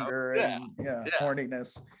and hunger Yeah, and yeah.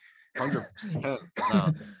 horniness. 100%. No.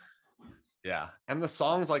 Yeah. And the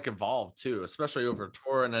songs like evolve too, especially over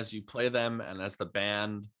tour and as you play them and as the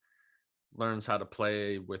band learns how to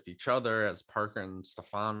play with each other, as Parker and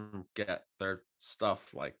Stefan get their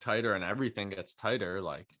stuff like tighter and everything gets tighter,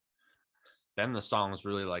 like then the songs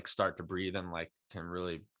really like start to breathe and like can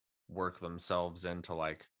really work themselves into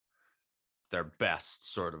like their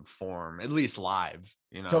best sort of form, at least live,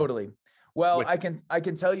 you know. Totally. Well, Which- I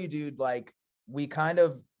can tell you, dude, like we kind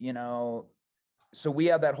of, so we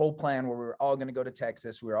had that whole plan where we were all going to go to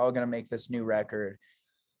Texas. We were all going to make this new record.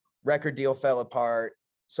 Record deal fell apart.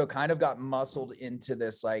 So kind of got muscled into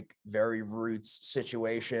this like very roots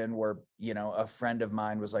situation where, a friend of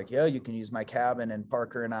mine was like, yeah, you can use my cabin. And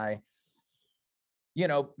Parker and I,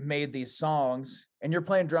 made these songs, and you're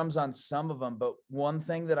playing drums on some of them. But one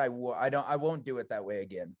thing that I won't do it that way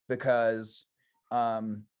again, because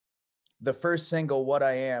the first single, What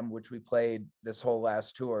I Am, which we played this whole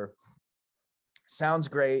last tour, sounds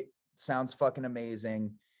great, sounds fucking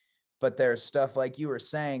amazing, but there's stuff like you were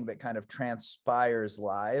saying that kind of transpires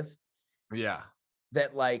live. Yeah.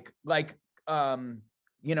 That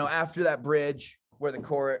after that bridge where the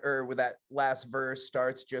chorus or where that last verse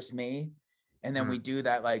starts just me, and then we do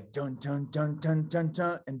that like dun dun dun dun dun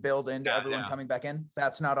dun and build into everyone coming back in.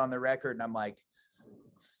 That's not on the record, and I'm like,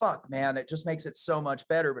 fuck, man, it just makes it so much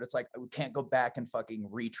better. But it's like we can't go back and fucking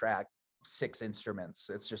retrack 6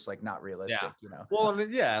 instruments. It's just like not realistic, Well,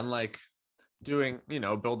 and like doing,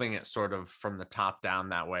 building it sort of from the top down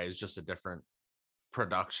that way is just a different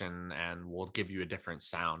production and will give you a different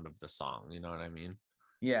sound of the song. You know what I mean?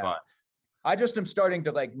 Yeah. But I just am starting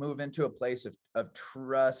to like move into a place of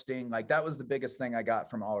trusting. Like that was the biggest thing I got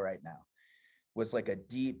from All Right Now, was like a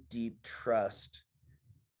deep, deep trust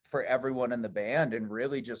for everyone in the band, and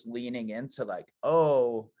really just leaning into like,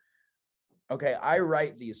 oh, okay, I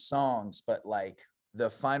write these songs, but like the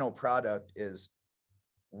final product is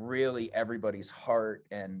really everybody's heart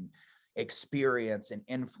and experience and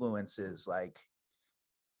influences like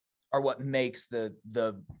are what makes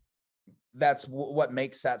what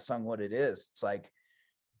makes that song what it is. It's like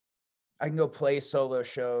I can go play solo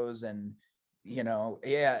shows and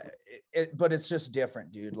but it's just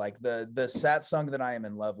different, dude. Like the Sat song that I am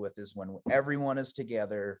in love with is when everyone is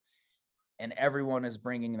together and everyone is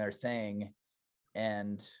bringing their thing,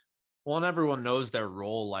 and everyone knows their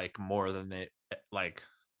role like more than they like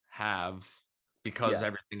have, because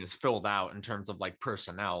everything is filled out in terms of like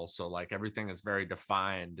personnel. So like everything is very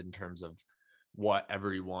defined in terms of what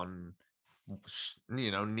everyone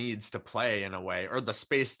needs to play in a way, or the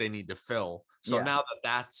space they need to fill. So now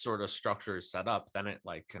that sort of structure is set up, then it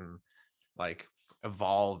like can like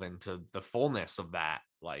evolve into the fullness of that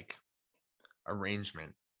like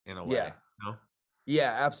arrangement in a way.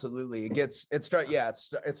 Yeah, absolutely. It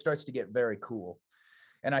starts to get very cool.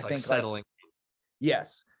 And it's I like think settling.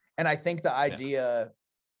 Yes. And I think the idea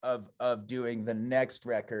of doing the next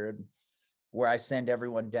record where I send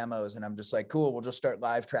everyone demos and I'm just like, cool, we'll just start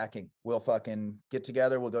live tracking. We'll fucking get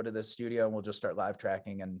together. We'll go to the studio and we'll just start live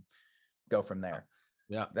tracking and go from there.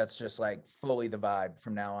 Yeah. That's just like fully the vibe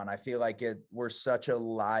from now on. I feel like we're such a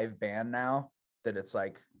live band now that it's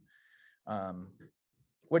like,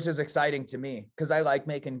 which is exciting to me because I like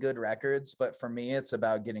making good records, but for me, it's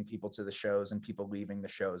about getting people to the shows and people leaving the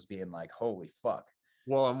shows being like, holy fuck.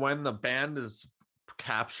 Well, and when the band is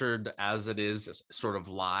captured as it is sort of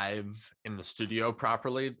live in the studio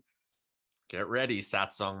properly, get ready,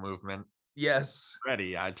 Sat Song movement. Yes.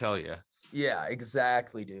 Ready, I tell you. Yeah,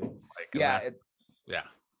 exactly, dude. Like,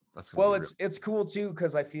 that's well, it's cool too,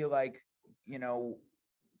 because I feel like, all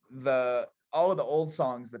of the old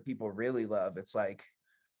songs that people really love, it's like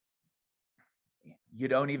you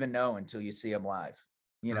don't even know until you see them live.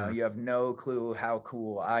 You have no clue how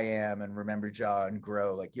cool I Am and Remember Jaw and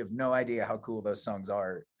Grow. Like you have no idea how cool those songs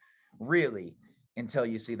are really until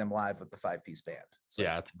you see them live with the 5-piece band. It's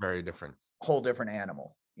it's very different. Whole different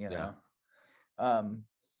animal, Well,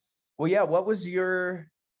 yeah, what was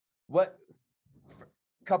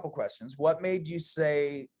couple questions. What made you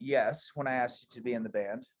say yes when I asked you to be in the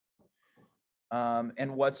band?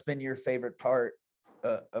 And what's been your favorite part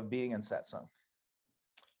of being in Sat Song?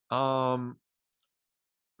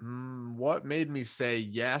 What made me say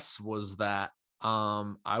yes was that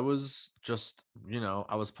I was just,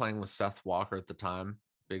 I was playing with Seth Walker at the time.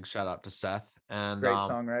 Big shout out to Seth. And great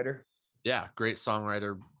songwriter. Yeah, great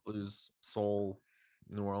songwriter, blues, soul,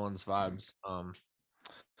 New Orleans vibes.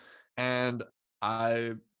 And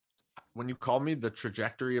when you called me, the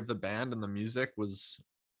trajectory of the band and the music was,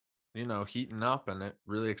 heating up, and it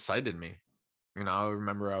really excited me. I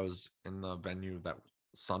remember I was in the venue that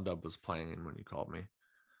Sundub was playing in when you called me.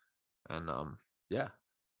 And yeah,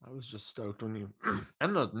 I was just stoked when you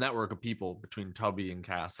and the network of people between Tubby and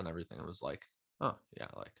Cass and everything. It was like, oh yeah,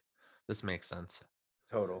 like this makes sense,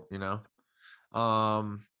 Total. you know?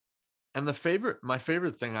 And my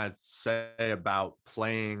favorite thing I'd say about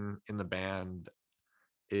playing in the band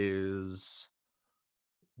is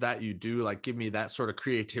that you do like give me that sort of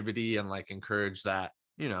creativity and like encourage that,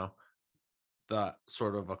 you know, the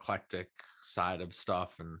sort of eclectic side of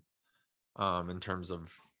stuff. And in terms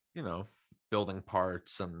of, you know, building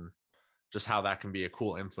parts and just how that can be a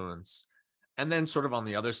cool influence. And then sort of on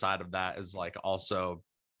the other side of that is like also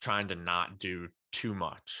trying to not do too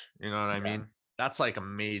much, you know what I mean? That's like a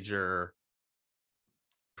major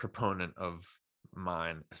proponent of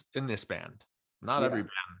mine in this band. Not every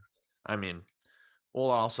band. I mean, well,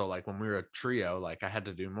 also like when we were a trio, like I had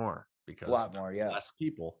to do more because a lot more, less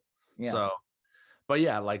people. Yeah. So, but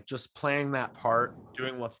yeah, like just playing that part,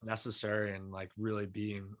 doing what's necessary, and like really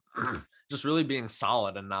being, just really being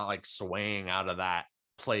solid and not like swaying out of that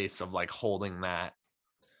place of like holding that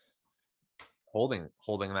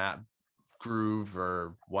groove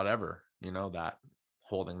or whatever, you know, that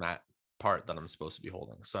holding that part that I'm supposed to be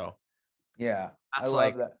holding. So yeah, I that's love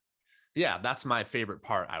like, that. yeah, that's my favorite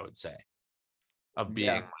part, I would say, of being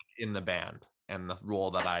like in the band and the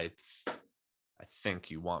role that I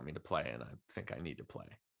think you want me to play and I think I need to play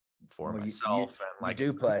for myself and like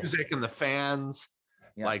do play music and the fans.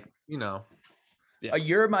 Like, you know,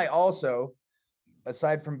 you're my also,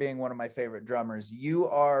 aside from being one of my favorite drummers, you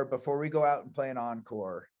are, before we go out and play an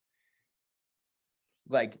encore,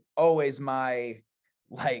 like always my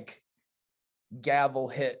like gavel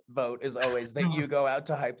hit vote is always that you go out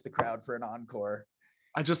to hype the crowd for an encore.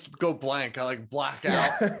 I just go blank. I like black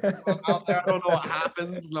out. I'm out there. I don't know what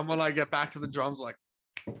happens. And then when I get back to the drums, like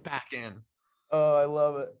back in. Oh, I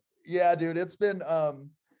love it. Yeah, dude. It's been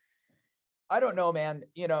I don't know, man.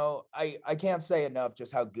 You know, I can't say enough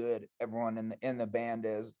just how good everyone in the band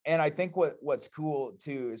is. And I think what's cool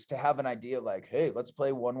too is to have an idea like, hey, let's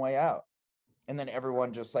play One Way Out. And then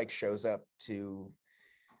everyone just like shows up to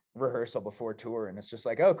rehearsal before tour and it's just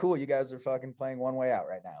like, oh cool, you guys are fucking playing One Way Out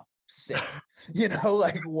right now. Sick. You know,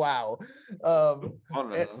 like wow.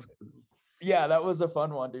 Yeah, that was a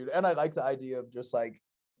fun one, dude. And I like the idea of just like,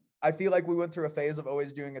 I feel like we went through a phase of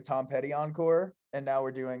always doing a Tom Petty encore, and now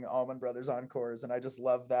we're doing Allman Brothers encores, and I just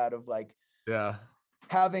love that of like,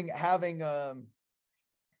 having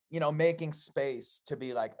you know, making space to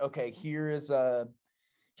be like, okay, here's an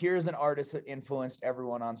artist that influenced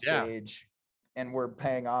everyone on stage, and we're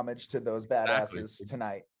paying homage to those badasses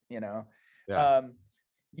tonight, you know.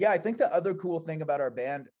 I think the other cool thing about our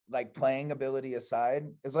band, like playing ability aside,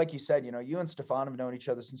 is like you said, you know, you and Stefan have known each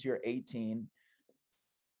other since you were 18.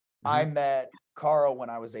 I met Carl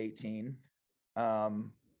when I was 18,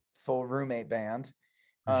 full roommate band.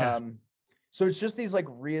 So it's just these like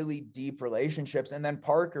really deep relationships. And then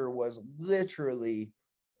Parker was literally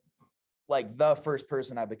like the first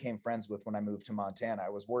person I became friends with when I moved to Montana. I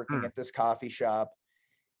was working at this coffee shop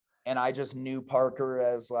and I just knew Parker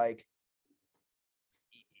as like,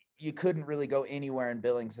 you couldn't really go anywhere in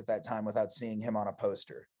Billings at that time without seeing him on a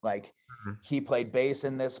poster. Like he played bass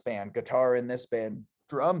in this band, guitar in this band,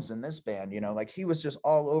 drums in this band, you know, like he was just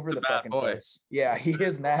all over the fucking place. Yeah, he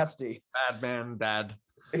is nasty. Bad.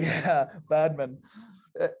 Yeah, Badman.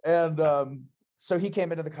 And so he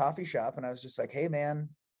came into the coffee shop and I was just like, hey man,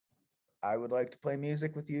 I would like to play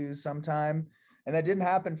music with you sometime. And that didn't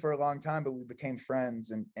happen for a long time, but we became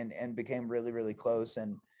friends and became really, really close.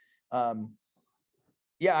 And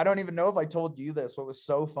yeah, I don't even know if I told you this. What was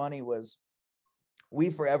so funny was we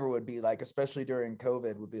forever would be like, especially during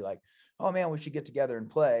COVID, would be like, oh man, we should get together and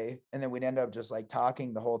play. And then we'd end up just like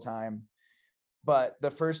talking the whole time. But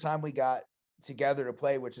the first time we got together to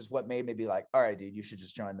play, which is what made me be like, all right, dude, you should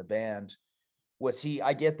just join the band, was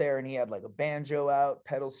I get there and he had like a banjo out,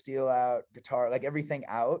 pedal steel out, guitar, like everything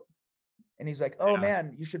out. And he's like, oh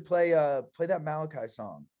man, you should play that Malachi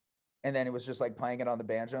song. And then it was just like playing it on the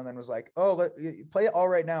banjo, and then was like, oh, play it All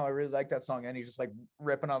Right Now. I really like that song. And he just like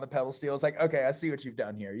ripping on the pedal steel. It's like, okay, I see what you've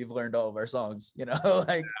done here. You've learned all of our songs, you know,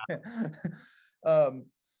 like,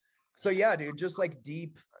 so yeah, dude, just like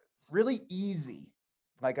deep, really easy.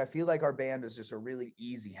 Like, I feel like our band is just a really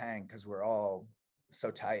easy hang because we're all so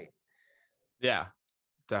tight. Yeah,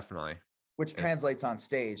 definitely. Which translates on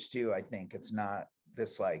stage too. I think it's not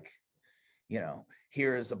this like, you know,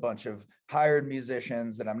 here's a bunch of hired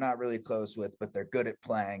musicians that I'm not really close with, but they're good at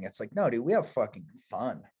playing. It's like, no, dude, we have fucking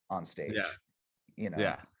fun on stage. You know?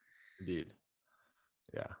 Yeah, indeed.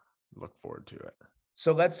 Yeah, look forward to it.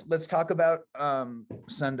 So let's talk about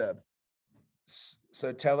Sundub.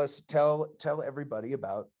 So tell everybody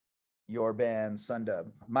about your band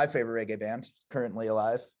Sundub, my favorite reggae band currently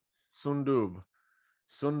alive. Sundub.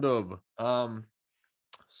 Sundub.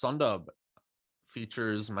 Sundub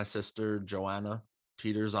features my sister Joanna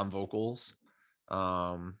Teeters on vocals,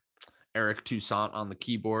 Eric Toussaint on the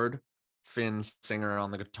keyboard, Finn Singer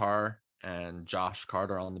on the guitar, and Josh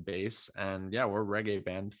Carter on the bass. And yeah, we're a reggae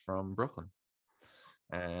band from Brooklyn.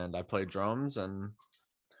 And I play drums and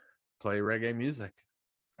play reggae music.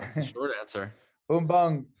 That's the short answer. Boom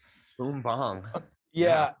bong. Boom bong.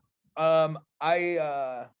 Yeah. I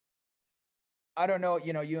don't know,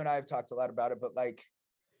 you know, you and I have talked a lot about it, but like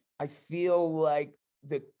I feel like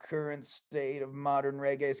the current state of modern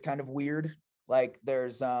reggae is kind of weird. Like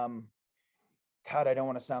there's God, I don't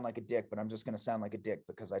want to sound like a dick, but I'm just going to sound like a dick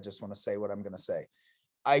because I just want to say what I'm going to say.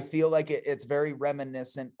 I feel like it's very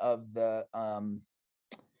reminiscent of the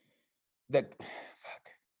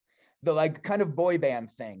like kind of boy band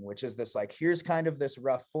thing, which is this like, here's kind of this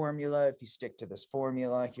rough formula. If you stick to this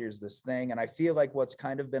formula, here's this thing. And I feel like what's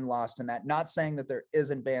kind of been lost in that, not saying that there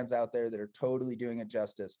isn't bands out there that are totally doing it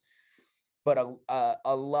justice, but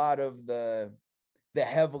a lot of the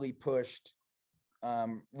heavily pushed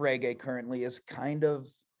reggae currently is kind of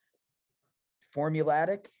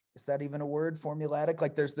formulatic. Is that even a word? Formulatic?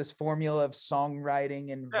 Like there's this formula of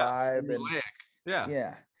songwriting and vibe. Formulaic. And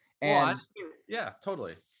yeah. And yeah,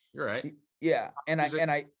 totally. You're right. Yeah. And I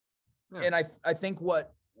think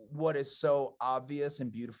what is so obvious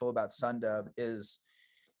and beautiful about Sundub is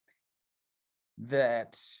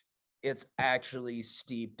that it's actually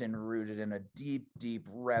steeped and rooted in a deep, deep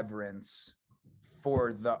reverence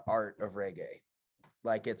for the art of reggae.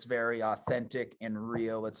 Like it's very authentic and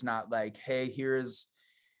real. It's not like, hey, here's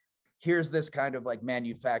this kind of like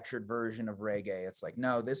manufactured version of reggae. It's like,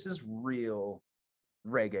 no, this is real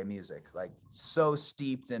reggae music, like so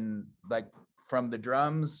steeped in like from the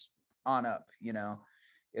drums on up, you know,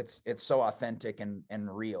 it's so authentic and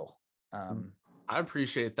real. I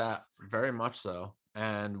appreciate that very much so.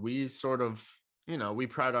 And we sort of, you know, we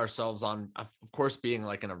pride ourselves on, of course, being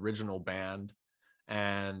like an original band,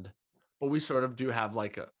 but we sort of do have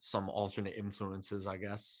like some alternate influences, I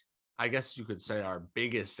guess you could say our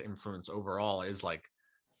biggest influence overall is like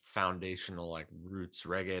foundational, like roots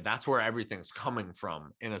reggae. That's where everything's coming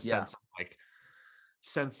from in a sense of like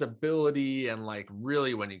sensibility and like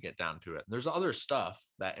really when you get down to it. There's other stuff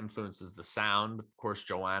that influences the sound. Of course,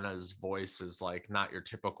 Joanna's voice is like not your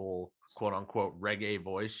typical quote unquote reggae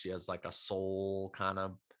voice. She has like a soul kind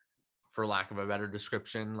of, for lack of a better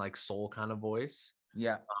description, like soul kind of voice.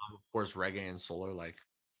 Yeah. Of course, reggae and soul are like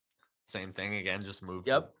same thing again, just move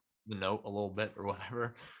the note a little bit or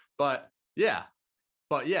whatever. But yeah,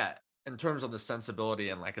 in terms of the sensibility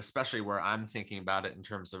and like especially where I'm thinking about it in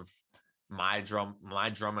terms of my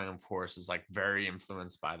drumming, of course, is like very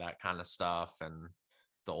influenced by that kind of stuff and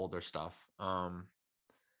the older stuff.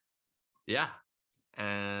 Yeah.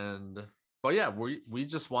 And but yeah, we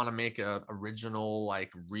just want to make a original,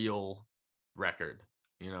 like real record,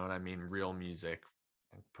 you know what I mean? Real music,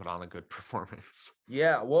 and put on a good performance.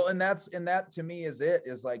 Yeah. Well, and that to me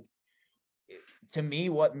is like, to me,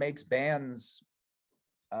 what makes bands,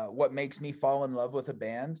 what makes me fall in love with a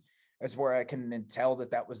band is where I can tell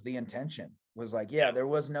that was the intention. Was like, yeah, there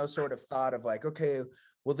was no sort of thought of like, okay,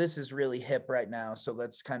 well, this is really hip right now, so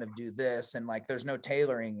let's kind of do this. And like, there's no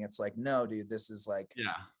tailoring. It's like, no, dude, this is like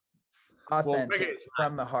authentic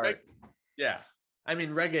from the heart. Yeah. I mean,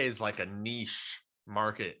 reggae is like a niche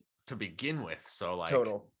market to begin with. So like,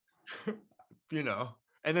 total, you know,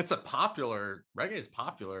 and reggae is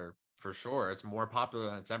popular for sure. It's more popular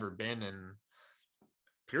than it's ever been in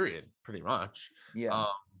period, pretty much. Yeah.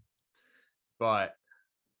 But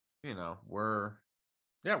you know, we're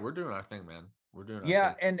doing our thing, man. We're doing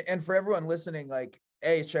our thing. And for everyone listening, like,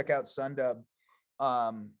 hey, check out Sundub.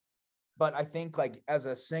 But I think like as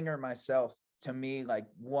a singer myself, to me, like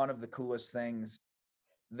one of the coolest things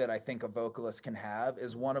that I think a vocalist can have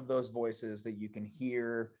is one of those voices that you can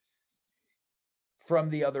hear from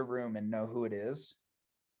the other room and know who it is.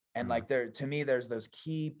 And like to me, there's those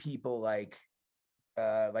key people like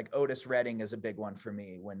Otis Redding is a big one for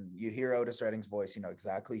me. When you hear Otis Redding's voice, you know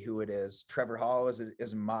exactly who it is. Trevor Hall is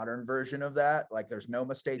a modern version of that. Like there's no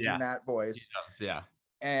mistaking that voice. Yeah.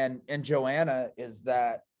 And Joanna is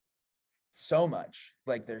that so much.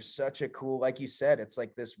 Like there's such a cool, like you said, it's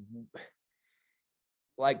like this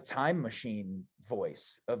like time machine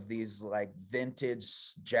voice of these like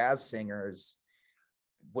vintage jazz singers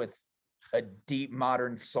with a deep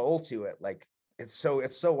modern soul to it. Like it's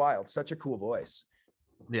so wild. Such a cool voice.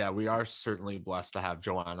 Yeah, we are certainly blessed to have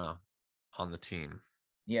Joanna on the team.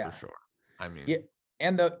 Yeah, for sure. I mean, yeah,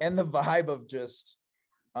 the vibe of just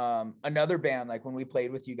another band, like when we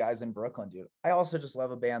played with you guys in Brooklyn, dude. I also just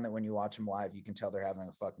love a band that when you watch them live, you can tell they're having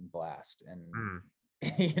a fucking blast. And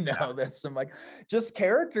there's some like just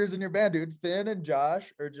characters in your band, dude. Finn and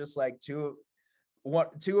Josh are just like two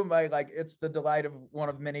of my, like, it's the delight of one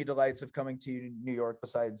of many delights of coming to New York,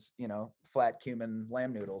 besides, flat cumin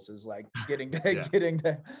lamb noodles, is like getting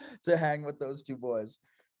to hang with those two boys.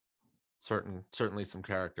 Certainly some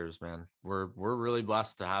characters, man. We're really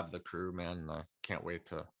blessed to have the crew, man. I can't wait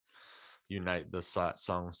to unite the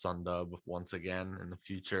song Sundub once again in the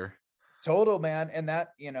future. Total, man. And that,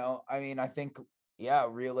 I think,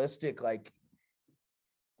 realistic, like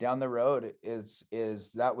down the road is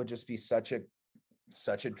that would just be such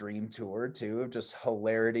a dream tour too, of just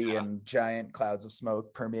hilarity and giant clouds of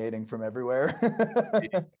smoke permeating from everywhere.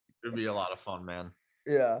 It'd be a lot of fun, man.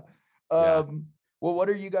 Yeah. Well, what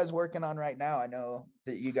are you guys working on right now? I know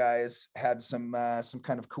that you guys had some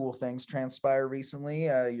kind of cool things transpire recently.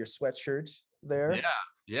 Your sweatshirt there.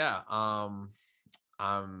 Yeah.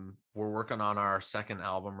 We're working on our second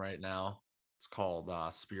album right now. It's called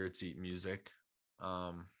Spirits Eat Music.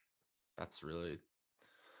 That's really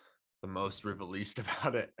the most we've released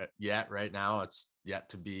about it yet. Right now, it's yet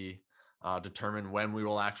to be determined when we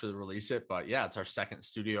will actually release it. But yeah, it's our second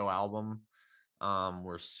studio album.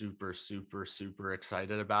 We're super, super, super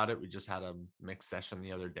excited about it. We just had a mix session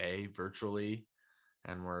the other day virtually,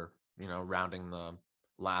 and we're, rounding the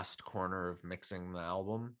last corner of mixing the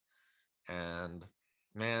album. And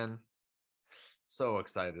man, so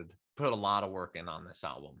excited. Put a lot of work in on this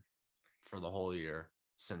album for the whole year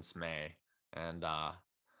since May. And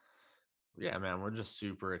yeah, man, we're just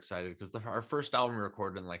super excited because our first album we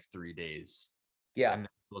recorded in like 3 days. Yeah. And it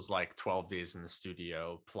was like 12 days in the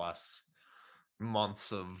studio plus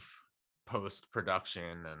months of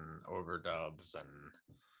post-production and overdubs and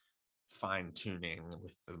fine tuning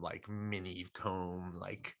with the like mini comb,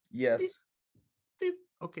 like yes, beep, beep,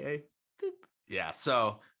 okay, beep. Yeah,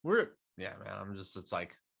 so man, it's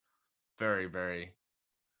like very, very,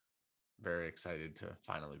 very excited to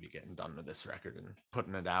finally be getting done with this record and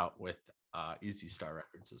putting it out with Easy Star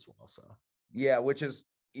Records as well. So yeah, which is,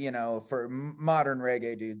 for modern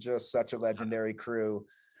reggae, dude, just such a legendary crew.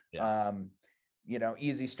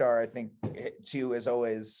 Easy Star, I think too, is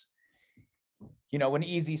always, when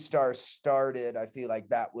Easy Star started, I feel like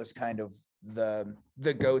that was kind of the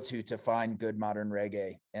go-to to find good modern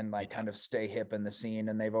reggae and like kind of stay hip in the scene.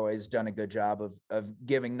 And they've always done a good job of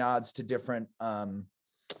giving nods to different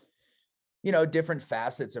different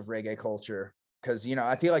facets of reggae culture. Cause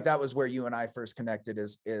I feel like that was where you and I first connected,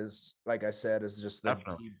 is like I said, is just the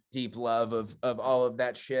deep love of all of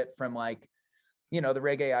that shit from like, the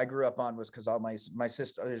reggae I grew up on was because all my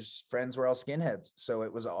sister's friends were all skinheads. So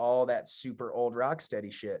it was all that super old rock steady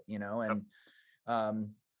shit, and,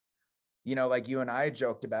 like you and I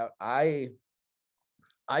joked about, I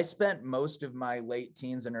spent most of my late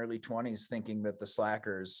teens and early 20s thinking that the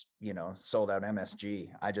Slackers, sold out MSG.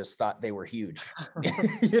 I just thought they were huge.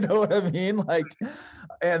 You know what I mean? Like,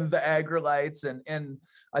 and the Aggrolites, and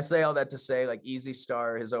I say all that to say, like, Easy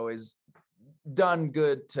Star has always done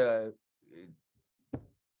good to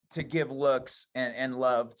give looks and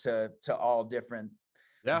love to all different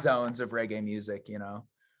zones of reggae music,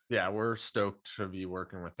 Yeah, we're stoked to be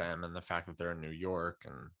working with them, and the fact that they're in New York,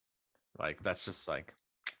 and like that's just like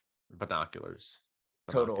binoculars.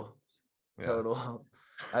 Total.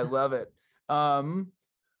 I love it.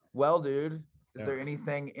 Well, dude, is there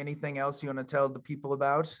anything else you want to tell the people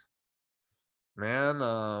about? Man,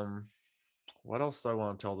 what else do I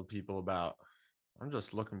want to tell the people about? I'm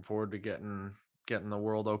just looking forward to getting the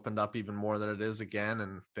world opened up even more than it is again,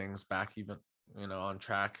 and things back even, on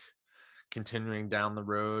track, continuing down the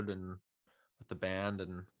road and with the band,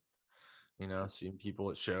 and seeing people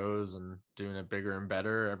at shows and doing it bigger and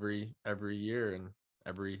better every year and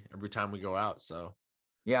every time we go out. So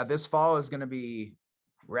yeah, this fall is going to be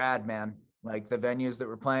rad, man. Like the venues that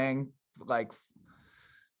we're playing, like,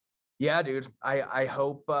 yeah, dude, I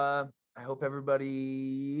hope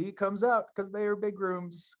everybody comes out, because they are big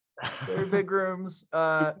rooms. They're big rooms.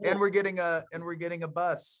 And we're getting a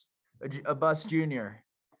bus junior.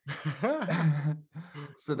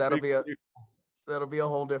 So that'll be a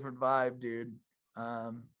whole different vibe, dude.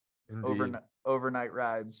 Overnight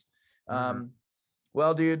rides.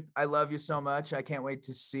 Well, dude, I love you so much. I can't wait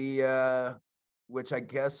to see which I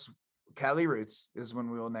guess Cali Roots is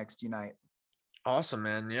when we will next unite. Awesome,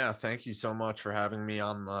 man. Yeah, thank you so much for having me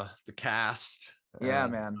on the cast. Yeah,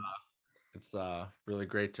 man. It's really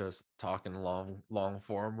great to talk in long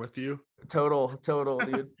form with you. Total,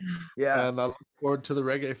 dude. Yeah. And I look forward to the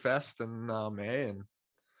Reggae Fest in May, and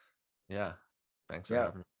yeah, Thanks for Yeah.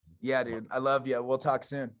 having me. Yeah, dude. I love you. We'll talk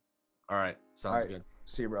soon. All right. Sounds All right. good.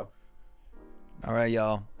 See you, bro. All right,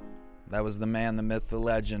 y'all. That was the man, the myth, the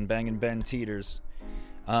legend, Bangin' Ben Teeters.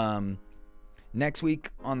 Next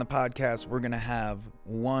week on the podcast, we're going to have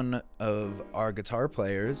one of our guitar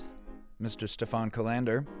players, Mr. Stefan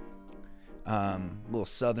Kalander, little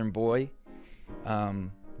southern boy,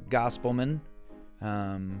 gospelman,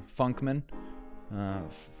 funkman,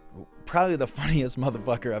 probably the funniest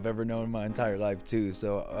motherfucker I've ever known in my entire life too.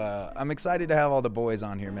 So I'm excited to have all the boys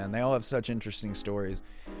on here, man. They all have such interesting stories.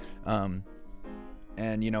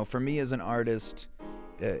 And, you know, for me as an artist,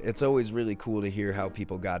 it's always really cool to hear how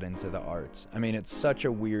people got into the arts. I mean, it's such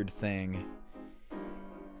a weird thing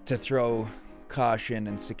to throw caution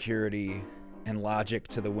and security and logic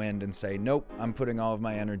to the wind and say, nope, I'm putting all of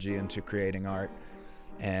my energy into creating art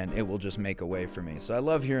and it will just make a way for me. So I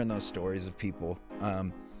love hearing those stories of people.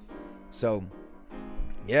 So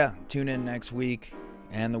yeah, tune in next week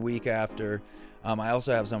and the week after. I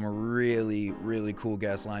also have some really, really cool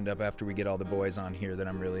guests lined up after we get all the boys on here that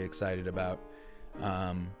I'm really excited about.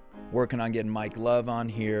 Working on getting Mike Love on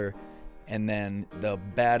here, and then the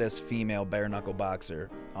baddest female bare knuckle boxer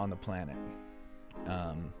on the planet.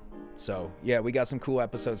 So yeah, we got some cool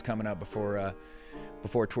episodes coming up before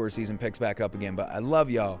tour season picks back up again. But I love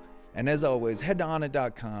y'all, and as always, head to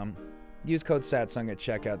onnit.com, use code SATSUNG at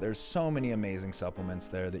checkout. There's so many amazing supplements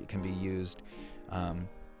there that can be used.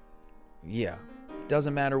 Yeah,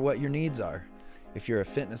 doesn't matter what your needs are. If you're a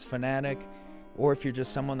fitness fanatic, or if you're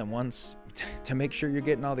just someone that wants to make sure you're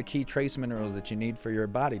getting all the key trace minerals that you need for your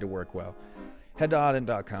body to work well, head to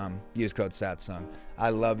onnit.com, use code SATSUNG.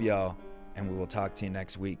 I love y'all, and we will talk to you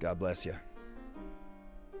next week. God bless you.